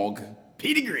 hog.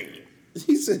 Petey Green.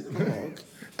 He said, "Oh,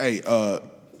 Hey,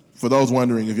 for those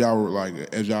wondering if y'all were like,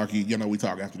 as y'all keep, we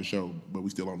talk after the show, but we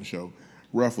still on the show.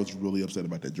 Ruff was really upset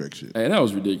about that Drake shit. Hey, that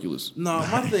was ridiculous. no,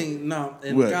 my thing, no,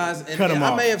 and What? guys, and Cut him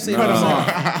I off. may have seen Cut him this.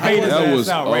 off. Fade his That ass was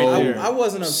out right old. there. I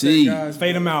wasn't upset, See. guys,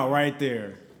 Fade him out right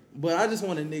there. but I just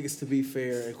wanted niggas to be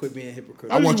fair and quit being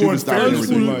hypocritical. I want you to stop being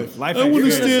ridiculous. Life I ain't wanna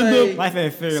fair. stand Say, up. Life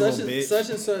ain't fair, such little and, bitch. such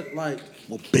and such, like.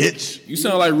 Well, bitch. You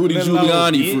sound like Rudy Little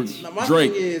Giuliani bitch. Now, for my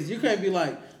Drake. thing is, you can't be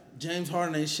like James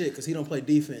Harden ain't shit because he don't play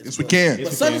defense. Yes, we can.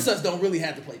 But such and such don't really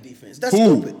have to play defense. That's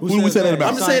Who? stupid. Who do we say that about?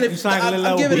 I'm just saying You if sound like a I'm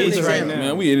little giving it an bitch right example. now.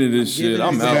 Man, we into this shit. giving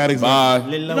I'm it out. bad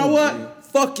example. Bye. You know what?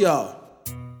 Fuck y'all.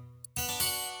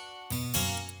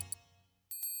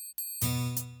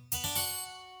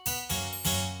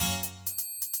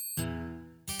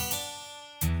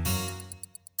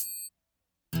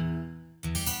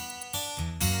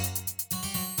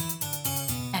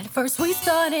 First we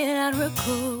started out real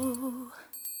cool,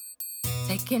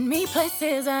 taking me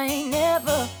places I ain't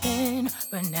never been.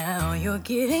 But now you're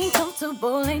getting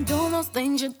comfortable, ain't doing those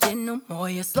things you did no more.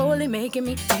 You're slowly making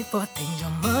me pay for things your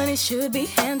money should be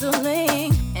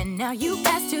handling. And now you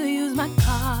ask to use my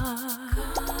car,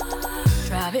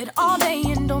 drive it all day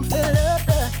and don't fill up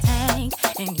the tank.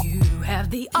 And you have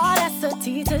the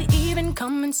audacity to even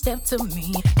come and step to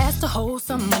me, ask to hold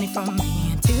some money from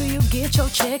me until you get your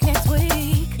check next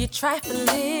week. You're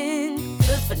trifling,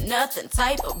 good for nothing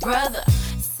type of brother.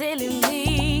 Silly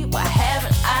me, why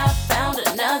haven't I found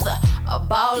another? A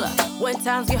baller, when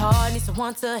times get hard, need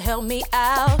someone to help me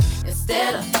out,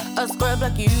 instead of a scrub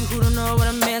like you who don't know what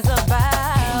a man's about.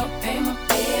 Can't pay my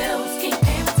bills, can't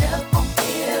pay my telephone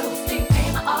bills, can't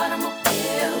pay my automobiles.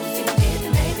 If you did,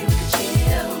 then maybe we could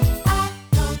chill. I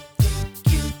don't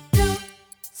think you do,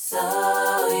 so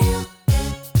you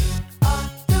are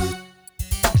through.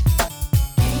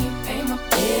 Can't pay my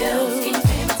bills, can't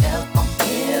pay my telephone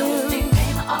bills, can't pay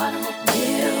my automobiles.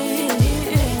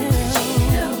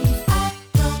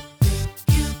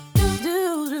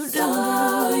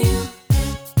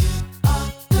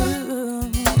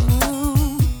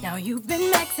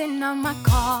 On my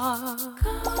car,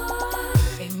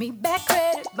 gave me back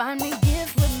credit, buy me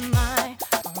gifts with my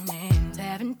own hands.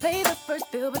 Haven't paid the first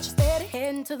bill, but you're steady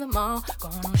heading to the mall,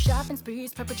 going on shopping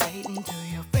sprees, perpetrating to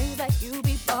your friends like you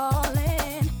be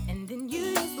ballin'. And then you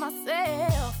use my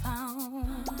cell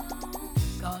phone,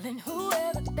 calling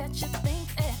whoever that you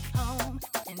think's at home.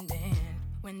 And then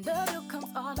when the bill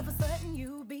comes, all of a sudden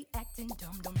you be acting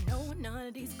dumb. Don't know where none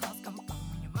of these calls come from.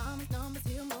 When your mama's number's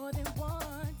here more than once.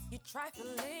 You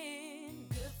trifling,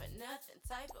 good for nothing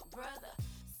type of brother.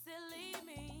 Silly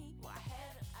me.